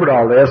I remembered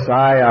all this,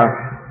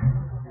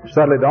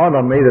 suddenly dawned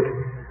on me that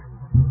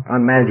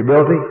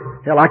unmanageability,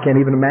 Hell, I can't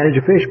even manage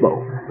a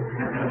fishbowl.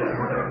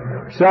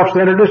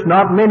 Self-centeredness,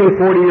 not many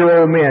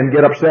 40-year-old men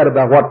get upset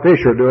about what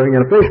fish are doing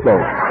in a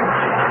fishbowl.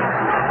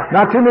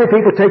 Not too many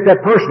people take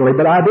that personally,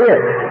 but I did.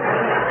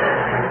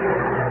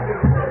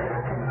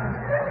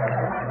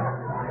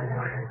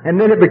 And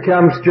then it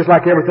becomes just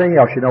like everything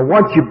else. You know,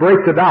 once you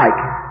break the dike,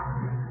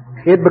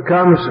 it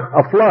becomes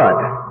a flood.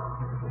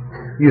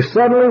 You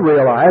suddenly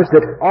realize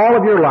that all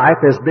of your life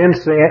has been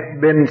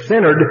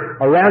centered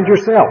around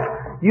yourself.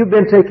 You've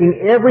been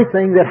taking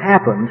everything that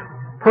happened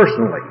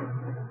personally.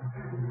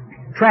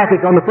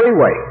 Traffic on the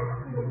freeway.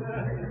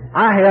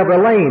 I have a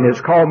lane. It's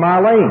called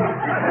my lane.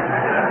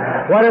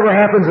 Whatever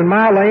happens in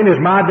my lane is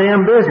my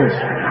damn business.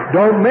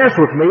 Don't mess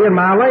with me in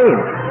my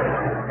lane.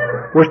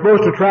 We're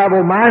supposed to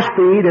travel my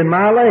speed in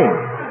my lane.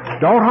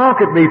 Don't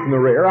honk at me from the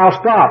rear. I'll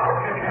stop.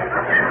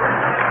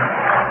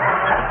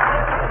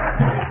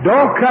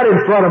 Don't cut in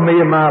front of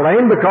me in my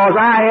lane because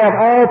I have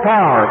all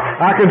power.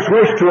 I can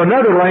switch to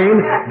another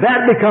lane.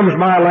 That becomes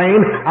my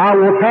lane. I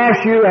will pass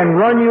you and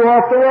run you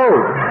off the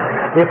road.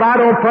 If I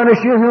don't punish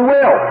you, who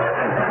will?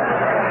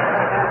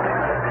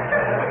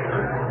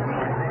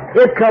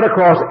 It cut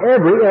across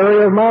every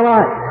area of my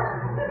life.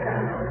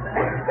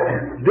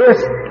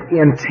 This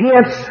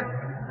intense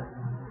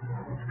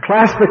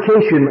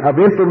classification of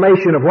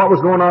information of what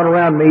was going on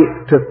around me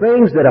to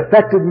things that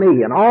affected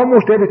me, and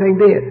almost everything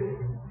did.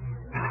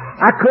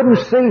 I couldn't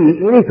see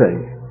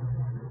anything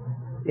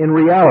in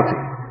reality.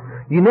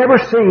 You never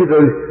see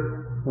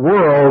the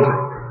world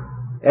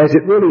as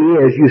it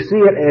really is. You see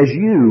it as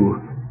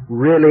you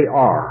really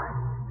are.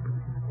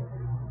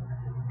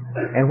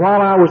 And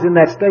while I was in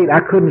that state, I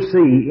couldn't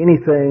see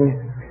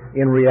anything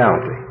in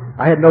reality.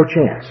 I had no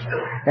chance.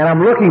 And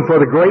I'm looking for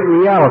the great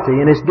reality,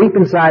 and it's deep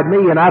inside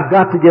me, and I've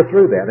got to get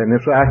through that. And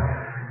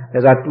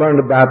as I learned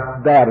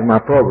about that in my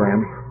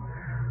program,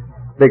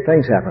 big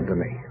things happened to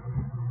me.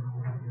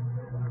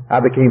 I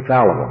became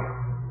fallible.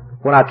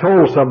 When I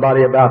told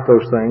somebody about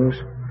those things,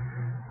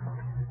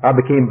 I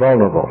became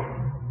vulnerable.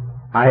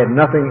 I had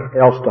nothing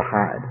else to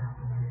hide.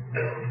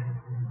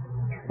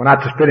 When I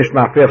just finished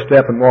my fifth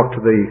step and walked to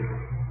the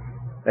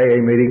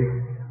AA meeting,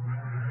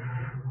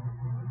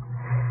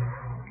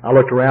 I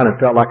looked around and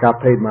felt like I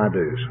paid my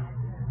dues.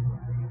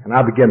 And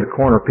I began to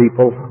corner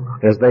people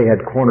as they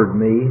had cornered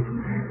me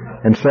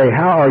and say,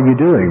 "How are you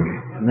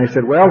doing?" And they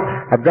said, "Well,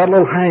 I've got a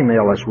little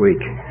hangnail this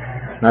week."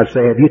 And I'd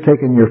say, "Have you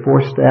taken your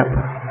fourth step?"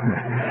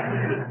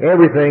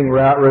 Everything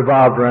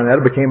revolved around that.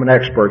 I became an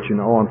expert,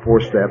 on 4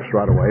 steps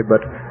right away.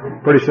 But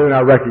pretty soon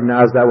I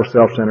recognized that was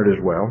self-centered as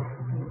well.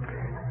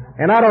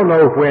 And I don't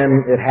know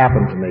when it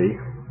happened to me,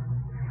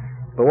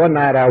 but one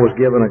night I was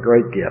given a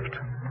great gift.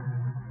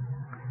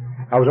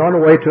 I was on the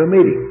way to a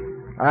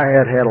meeting. I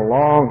had had a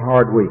long,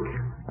 hard week,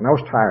 and I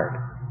was tired,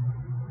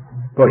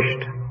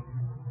 pushed.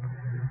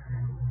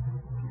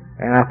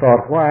 And I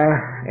thought, why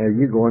are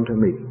you going to a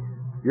meeting?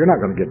 You're not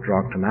going to get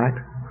drunk tonight.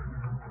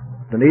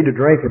 The need to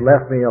drink had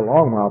left me a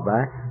long while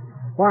back.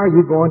 Why are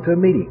you going to a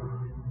meeting?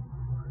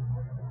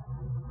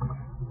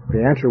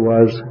 The answer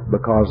was,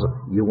 because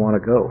you want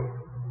to go.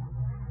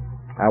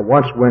 I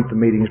once went to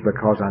meetings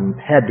because I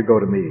had to go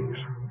to meetings.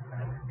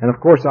 And of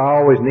course I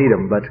always need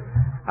them, but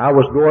I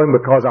was going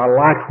because I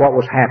liked what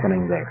was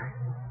happening there.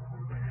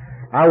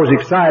 I was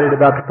excited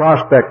about the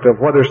prospect of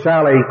whether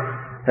Sally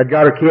had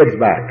got her kids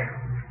back,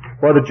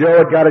 whether Joe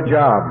had got a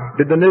job.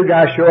 Did the new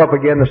guy show up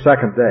again the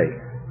second day?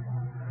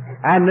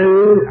 I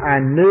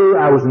knew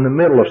I was in the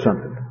middle of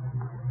something.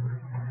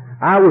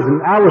 I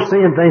was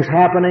seeing things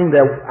happening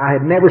that I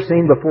had never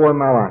seen before in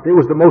my life. It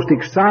was the most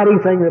exciting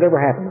thing that ever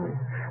happened to me.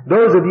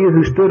 Those of you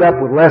who stood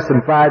up with less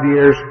than 5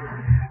 years,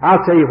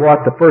 I'll tell you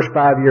what, the first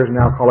 5 years in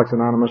Alcoholics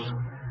Anonymous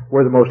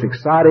were the most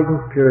exciting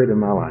period in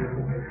my life.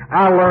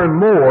 I learned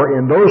more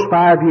in those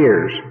 5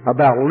 years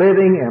about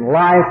living and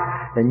life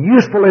and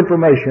useful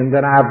information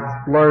than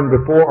I've learned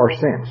before or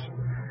since.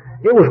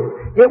 It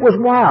was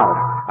wild.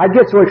 I'd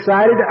get so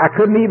excited I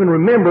couldn't even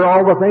remember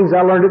all the things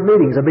I learned at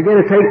meetings. I began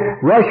to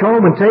rush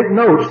home and take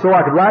notes so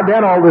I could write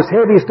down all this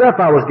heavy stuff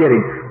I was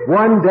getting.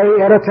 One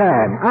day at a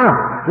time.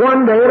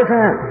 One day at a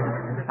time.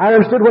 I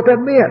understood what that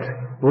meant.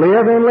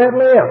 Live and let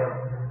live.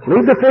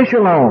 Leave the fish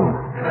alone.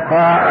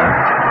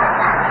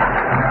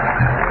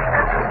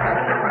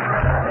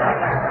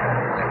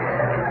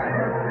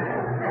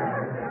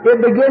 It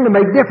began to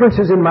make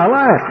differences in my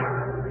life.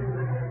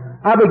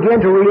 I began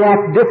to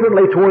react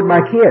differently toward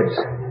my kids.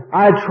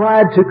 I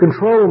tried to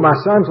control my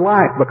son's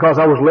life because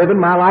I was living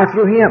my life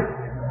through him.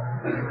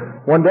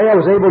 One day I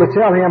was able to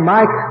tell him,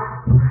 "Mike,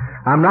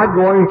 I'm not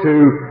going to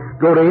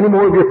go to any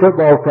more of your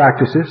football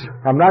practices.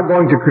 I'm not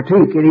going to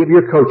critique any of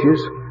your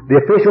coaches, the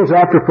officials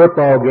after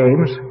football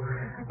games.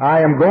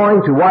 I am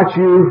going to watch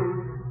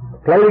you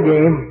play the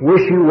game,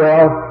 wish you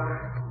well,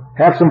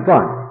 have some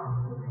fun."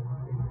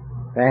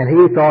 And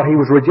he thought he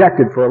was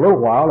rejected for a little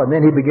while, and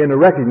then he began to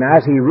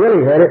recognize he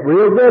really had it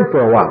real good for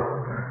a while.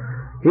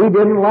 He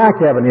didn't like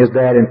having his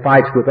dad in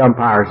fights with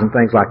umpires and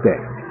things like that.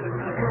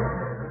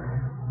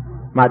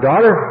 My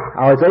daughter,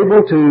 I was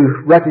able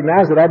to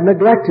recognize that I'd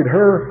neglected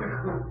her.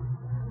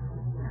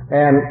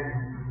 And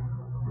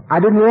I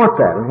didn't want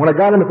that. And when I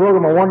got in the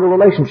program, I wanted a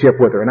relationship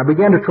with her. And I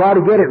began to try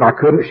to get it, and I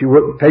couldn't. She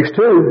wouldn't. Takes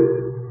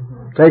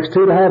two. Takes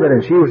two to have it,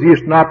 and she was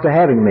used not to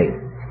having me.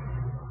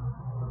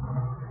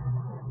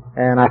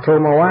 And I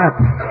told my wife,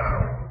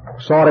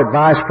 sought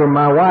advice from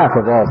my wife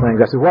of all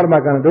things. I said, what am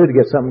I going to do to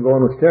get something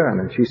going with Karen?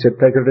 And she said,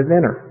 take her to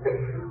dinner.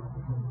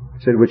 I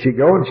said, would she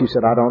go? And she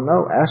said, I don't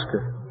know. Ask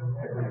her.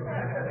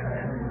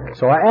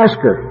 So I asked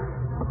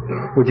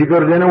her, would you go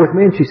to dinner with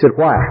me? And she said,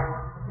 why?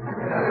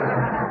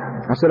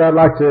 I said, I'd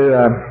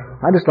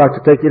just like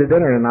to take you to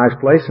dinner in a nice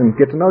place and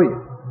get to know you.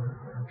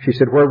 She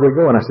said, where would we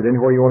go? And I said,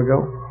 anywhere you want to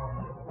go.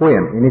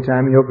 When?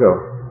 Anytime you'll go.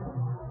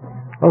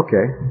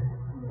 Okay.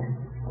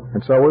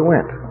 And so we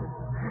went.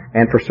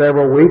 And for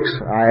several weeks,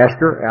 I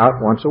asked her out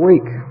once a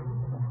week.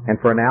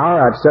 And for an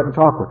hour, I'd sit and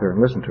talk with her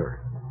and listen to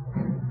her.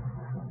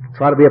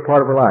 Try to be a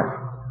part of her life.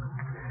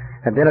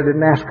 And then I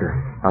didn't ask her.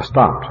 I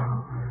stopped.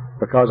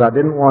 Because I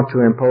didn't want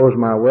to impose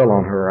my will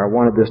on her. I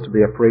wanted this to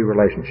be a free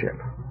relationship.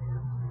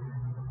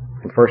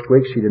 In the first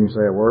week, she didn't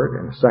say a word.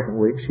 In the second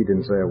week, she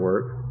didn't say a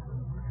word.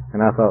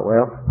 And I thought,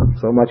 well,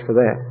 so much for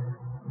that.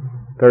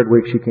 Third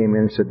week, she came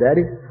in and said,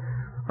 Daddy,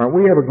 aren't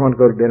we ever going to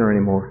go to dinner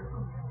anymore?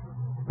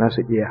 And I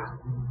said, yeah.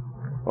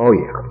 Oh,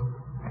 yeah.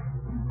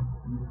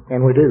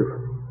 And we do.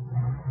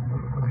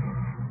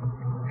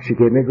 She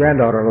gave me a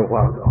granddaughter a little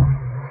while ago.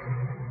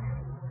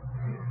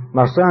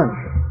 My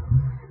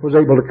son was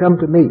able to come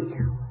to me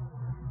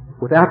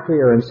without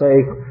fear and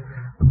say,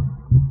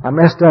 I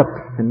messed up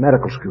in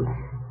medical school.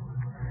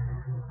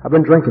 I've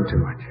been drinking too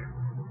much.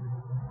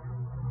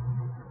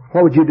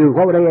 What would you do?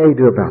 What would AA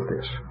do about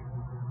this?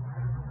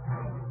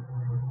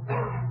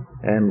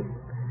 And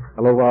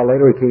a little while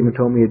later, he came and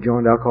told me he had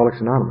joined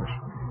Alcoholics Anonymous.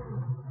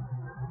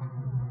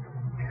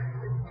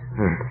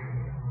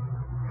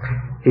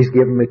 He's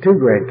given me 2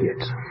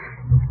 grandkids.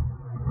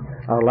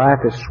 Our life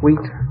is sweet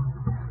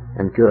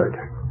and good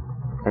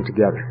and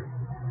together.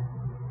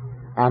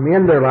 I'm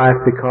in their life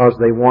because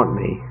they want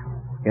me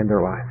in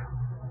their life.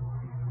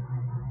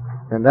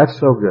 And that's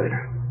so good.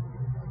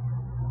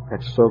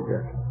 That's so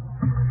good.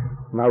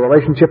 My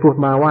relationship with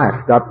my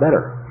wife got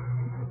better.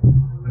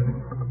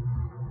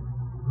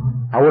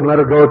 I wouldn't let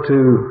her go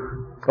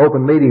to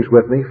open meetings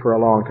with me for a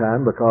long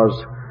time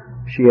because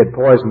she had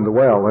poisoned the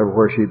well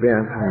everywhere she'd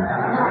been.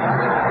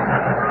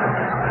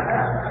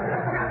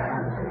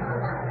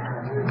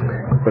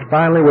 But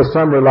finally, with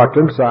some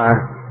reluctance, I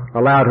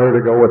allowed her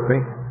to go with me.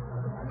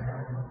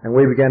 And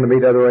we began to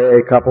meet other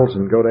AA couples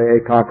and go to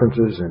AA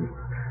conferences and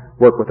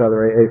work with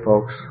other AA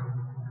folks.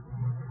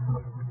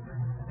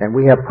 And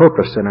we have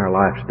purpose in our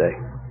lives today.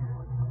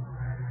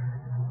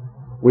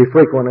 We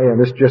frequently,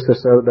 and just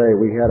this other day,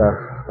 we had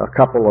a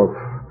couple of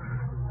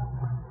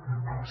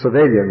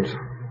civilians,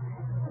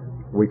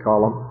 we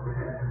call them,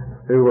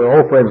 who were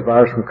old friends of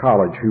ours from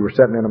college, who were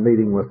sitting in a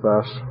meeting with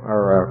us,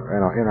 or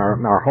in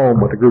our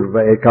home with a group of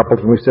AA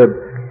couples, and we said,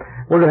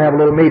 we're going to have a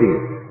little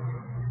meeting.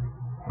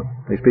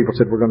 These people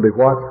said, we're going to do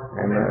what?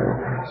 And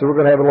so we're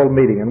going to have a little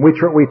meeting. And we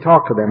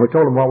talked to them. We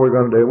told them what we were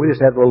going to do. We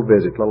just had a little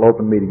visit, a little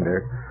open meeting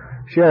there,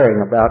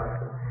 sharing about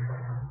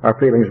our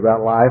feelings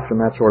about life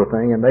and that sort of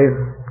thing. And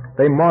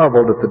they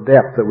marveled at the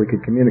depth that we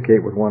could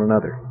communicate with one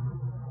another.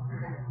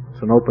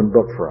 It's an open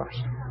book for us.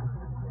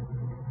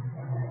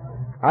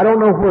 I don't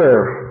know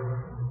where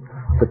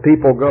the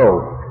people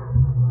go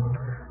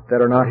that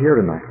are not here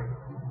tonight.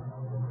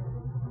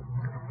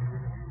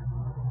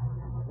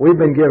 We've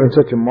been given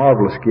such a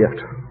marvelous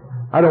gift.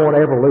 I don't want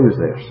to ever lose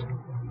this.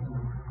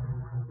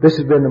 This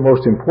has been the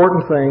most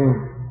important thing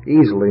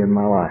easily in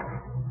my life.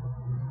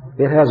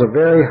 It has a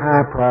very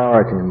high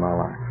priority in my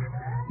life.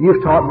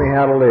 You've taught me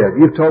how to live.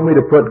 You've told me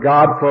to put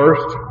God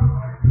first,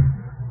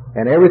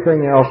 and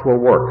everything else will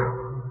work.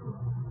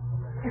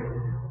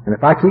 And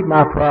if I keep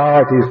my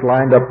priorities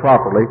lined up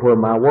properly, where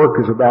my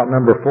work is about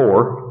number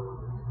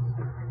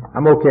 4,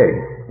 I'm okay.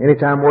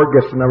 Anytime work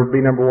gets to be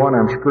number 1,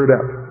 I'm screwed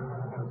up.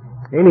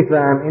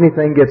 Anytime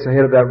anything gets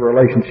ahead of that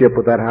relationship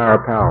with that higher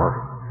power,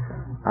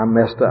 I'm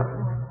messed up.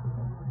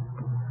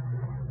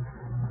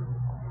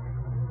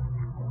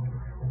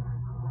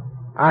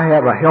 I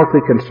have a healthy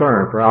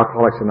concern for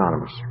Alcoholics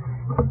Anonymous.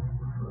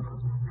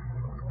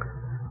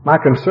 My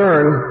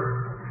concern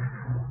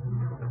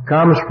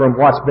comes from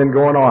what's been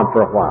going on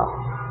for a while.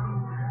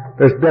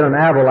 There's been an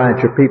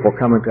avalanche of people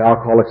coming to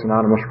Alcoholics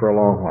Anonymous for a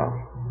long while.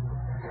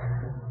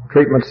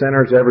 Treatment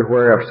centers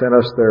everywhere have sent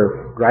us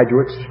their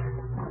graduates.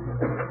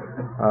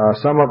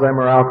 Some of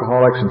them are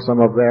alcoholics and some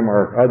of them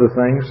are other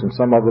things and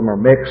some of them are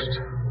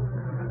mixed.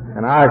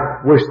 And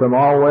I wish them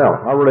all well.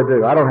 I really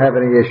do. I don't have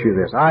any issue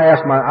with this. I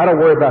don't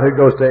worry about who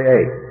goes to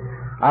AA.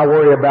 I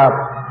worry about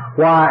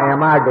why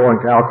am I going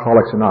to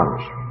Alcoholics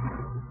Anonymous.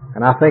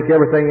 And I think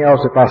everything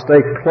else, if I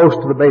stay close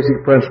to the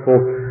basic principle,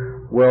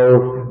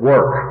 will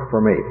work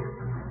for me.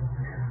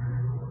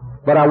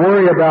 But I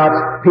worry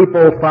about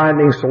people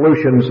finding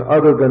solutions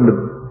other than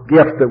the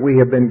gift that we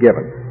have been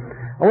given.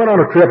 I went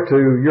on a trip to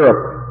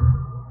Europe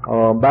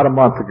about a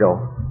month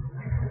ago,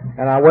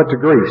 and I went to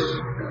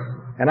Greece,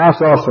 and I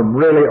saw some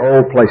really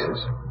old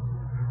places.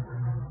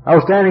 I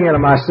was standing in a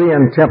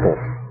Mycenaean temple,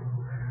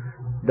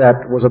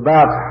 that was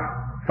about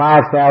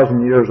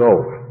 5,000 years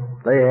old.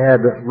 They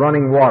had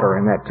running water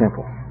in that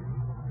temple.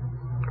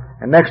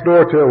 And next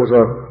door to it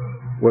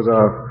was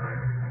a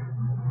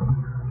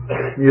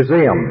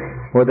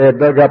museum where they had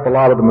dug up a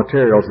lot of the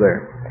materials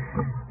there.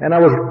 And I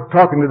was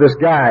talking to this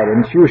guide,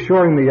 and she was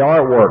showing me the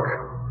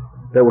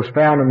artwork that was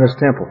found in this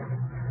temple.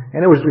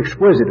 And it was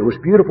exquisite. It was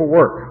beautiful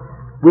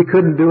work. We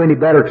couldn't do any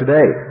better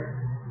today.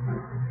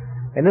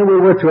 And then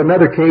we went to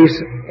another case,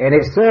 and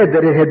it said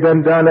that it had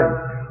been done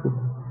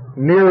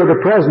nearer the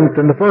present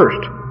than the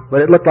first.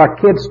 But it looked like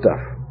kid stuff.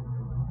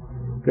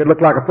 It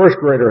looked like a first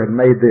grader had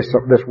made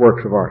this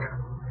works of art.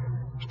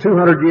 It's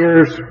 200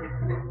 years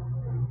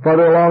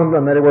further along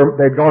than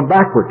they'd gone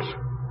backwards.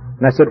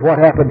 And I said, what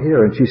happened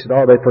here? And she said,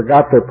 oh, they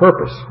forgot their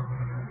purpose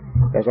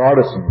as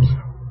artisans.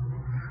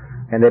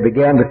 And they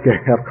began to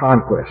have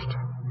conquest,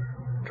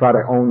 try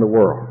to own the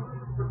world.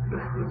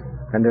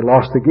 And they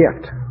lost the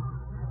gift.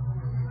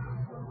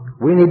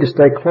 We need to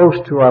stay close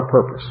to our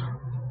purpose.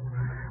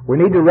 We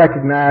need to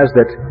recognize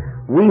that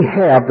we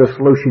have the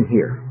solution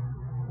here.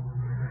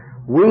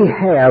 We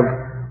have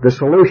the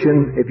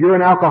solution, if you're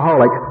an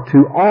alcoholic,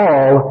 to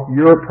all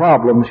your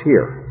problems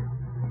here.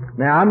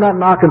 Now, I'm not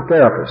knocking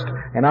therapists,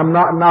 and I'm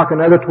not knocking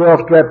other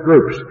 12-step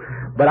groups,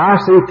 but I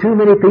see too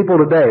many people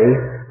today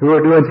who are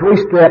doing 3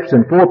 steps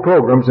and 4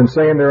 programs and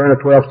saying they're in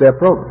a 12-step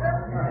program.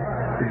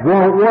 It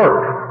won't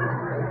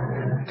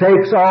work. It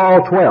takes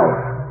all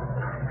 12.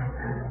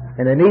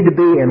 And they need to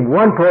be in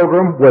one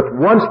program with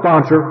one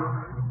sponsor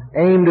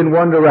aimed in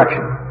one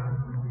direction.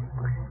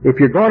 If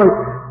you're going to,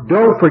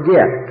 don't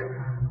forget,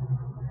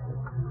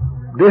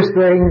 this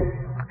thing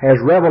has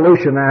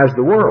revolutionized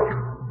the world.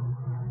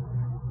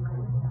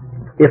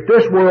 If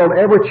this world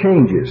ever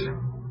changes,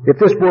 if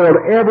this world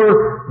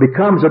ever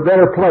becomes a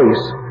better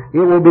place, it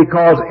will be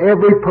because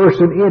every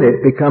person in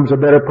it becomes a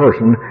better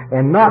person,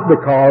 and not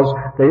because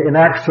they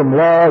enact some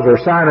laws or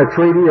sign a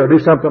treaty or do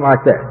something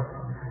like that.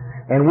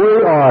 And we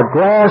are a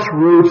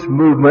grassroots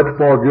movement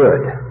for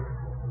good.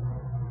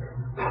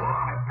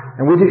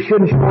 And we just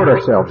shouldn't short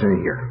ourselves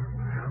in here.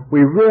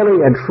 We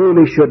really and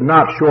truly should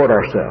not short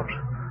ourselves.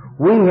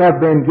 We have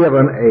been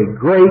given a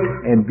great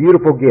and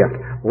beautiful gift.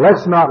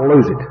 Let's not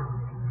lose it.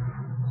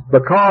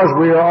 Because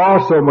we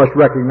also must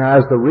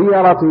recognize the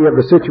reality of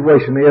the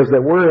situation is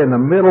that we're in the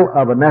middle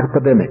of an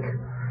epidemic.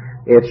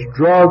 It's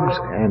drugs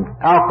and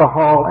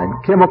alcohol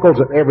and chemicals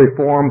of every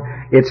form.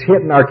 It's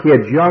hitting our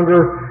kids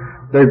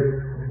younger.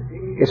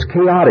 It's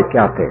chaotic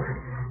out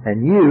there.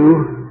 And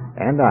you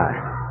and I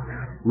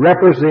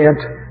represent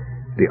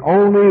the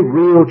only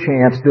real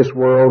chance this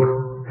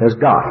world has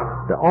got.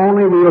 The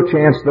only real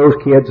chance those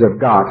kids have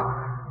got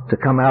to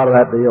come out of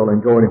that deal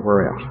and go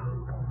anywhere else.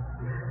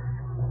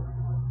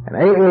 And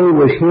AA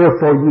was here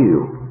for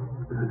you.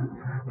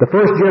 The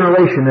first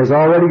generation is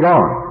already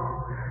gone.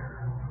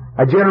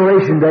 A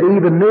generation that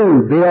even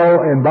knew Bill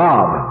and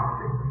Bob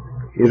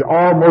is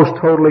almost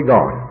totally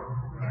gone.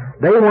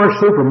 They weren't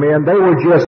supermen, they were just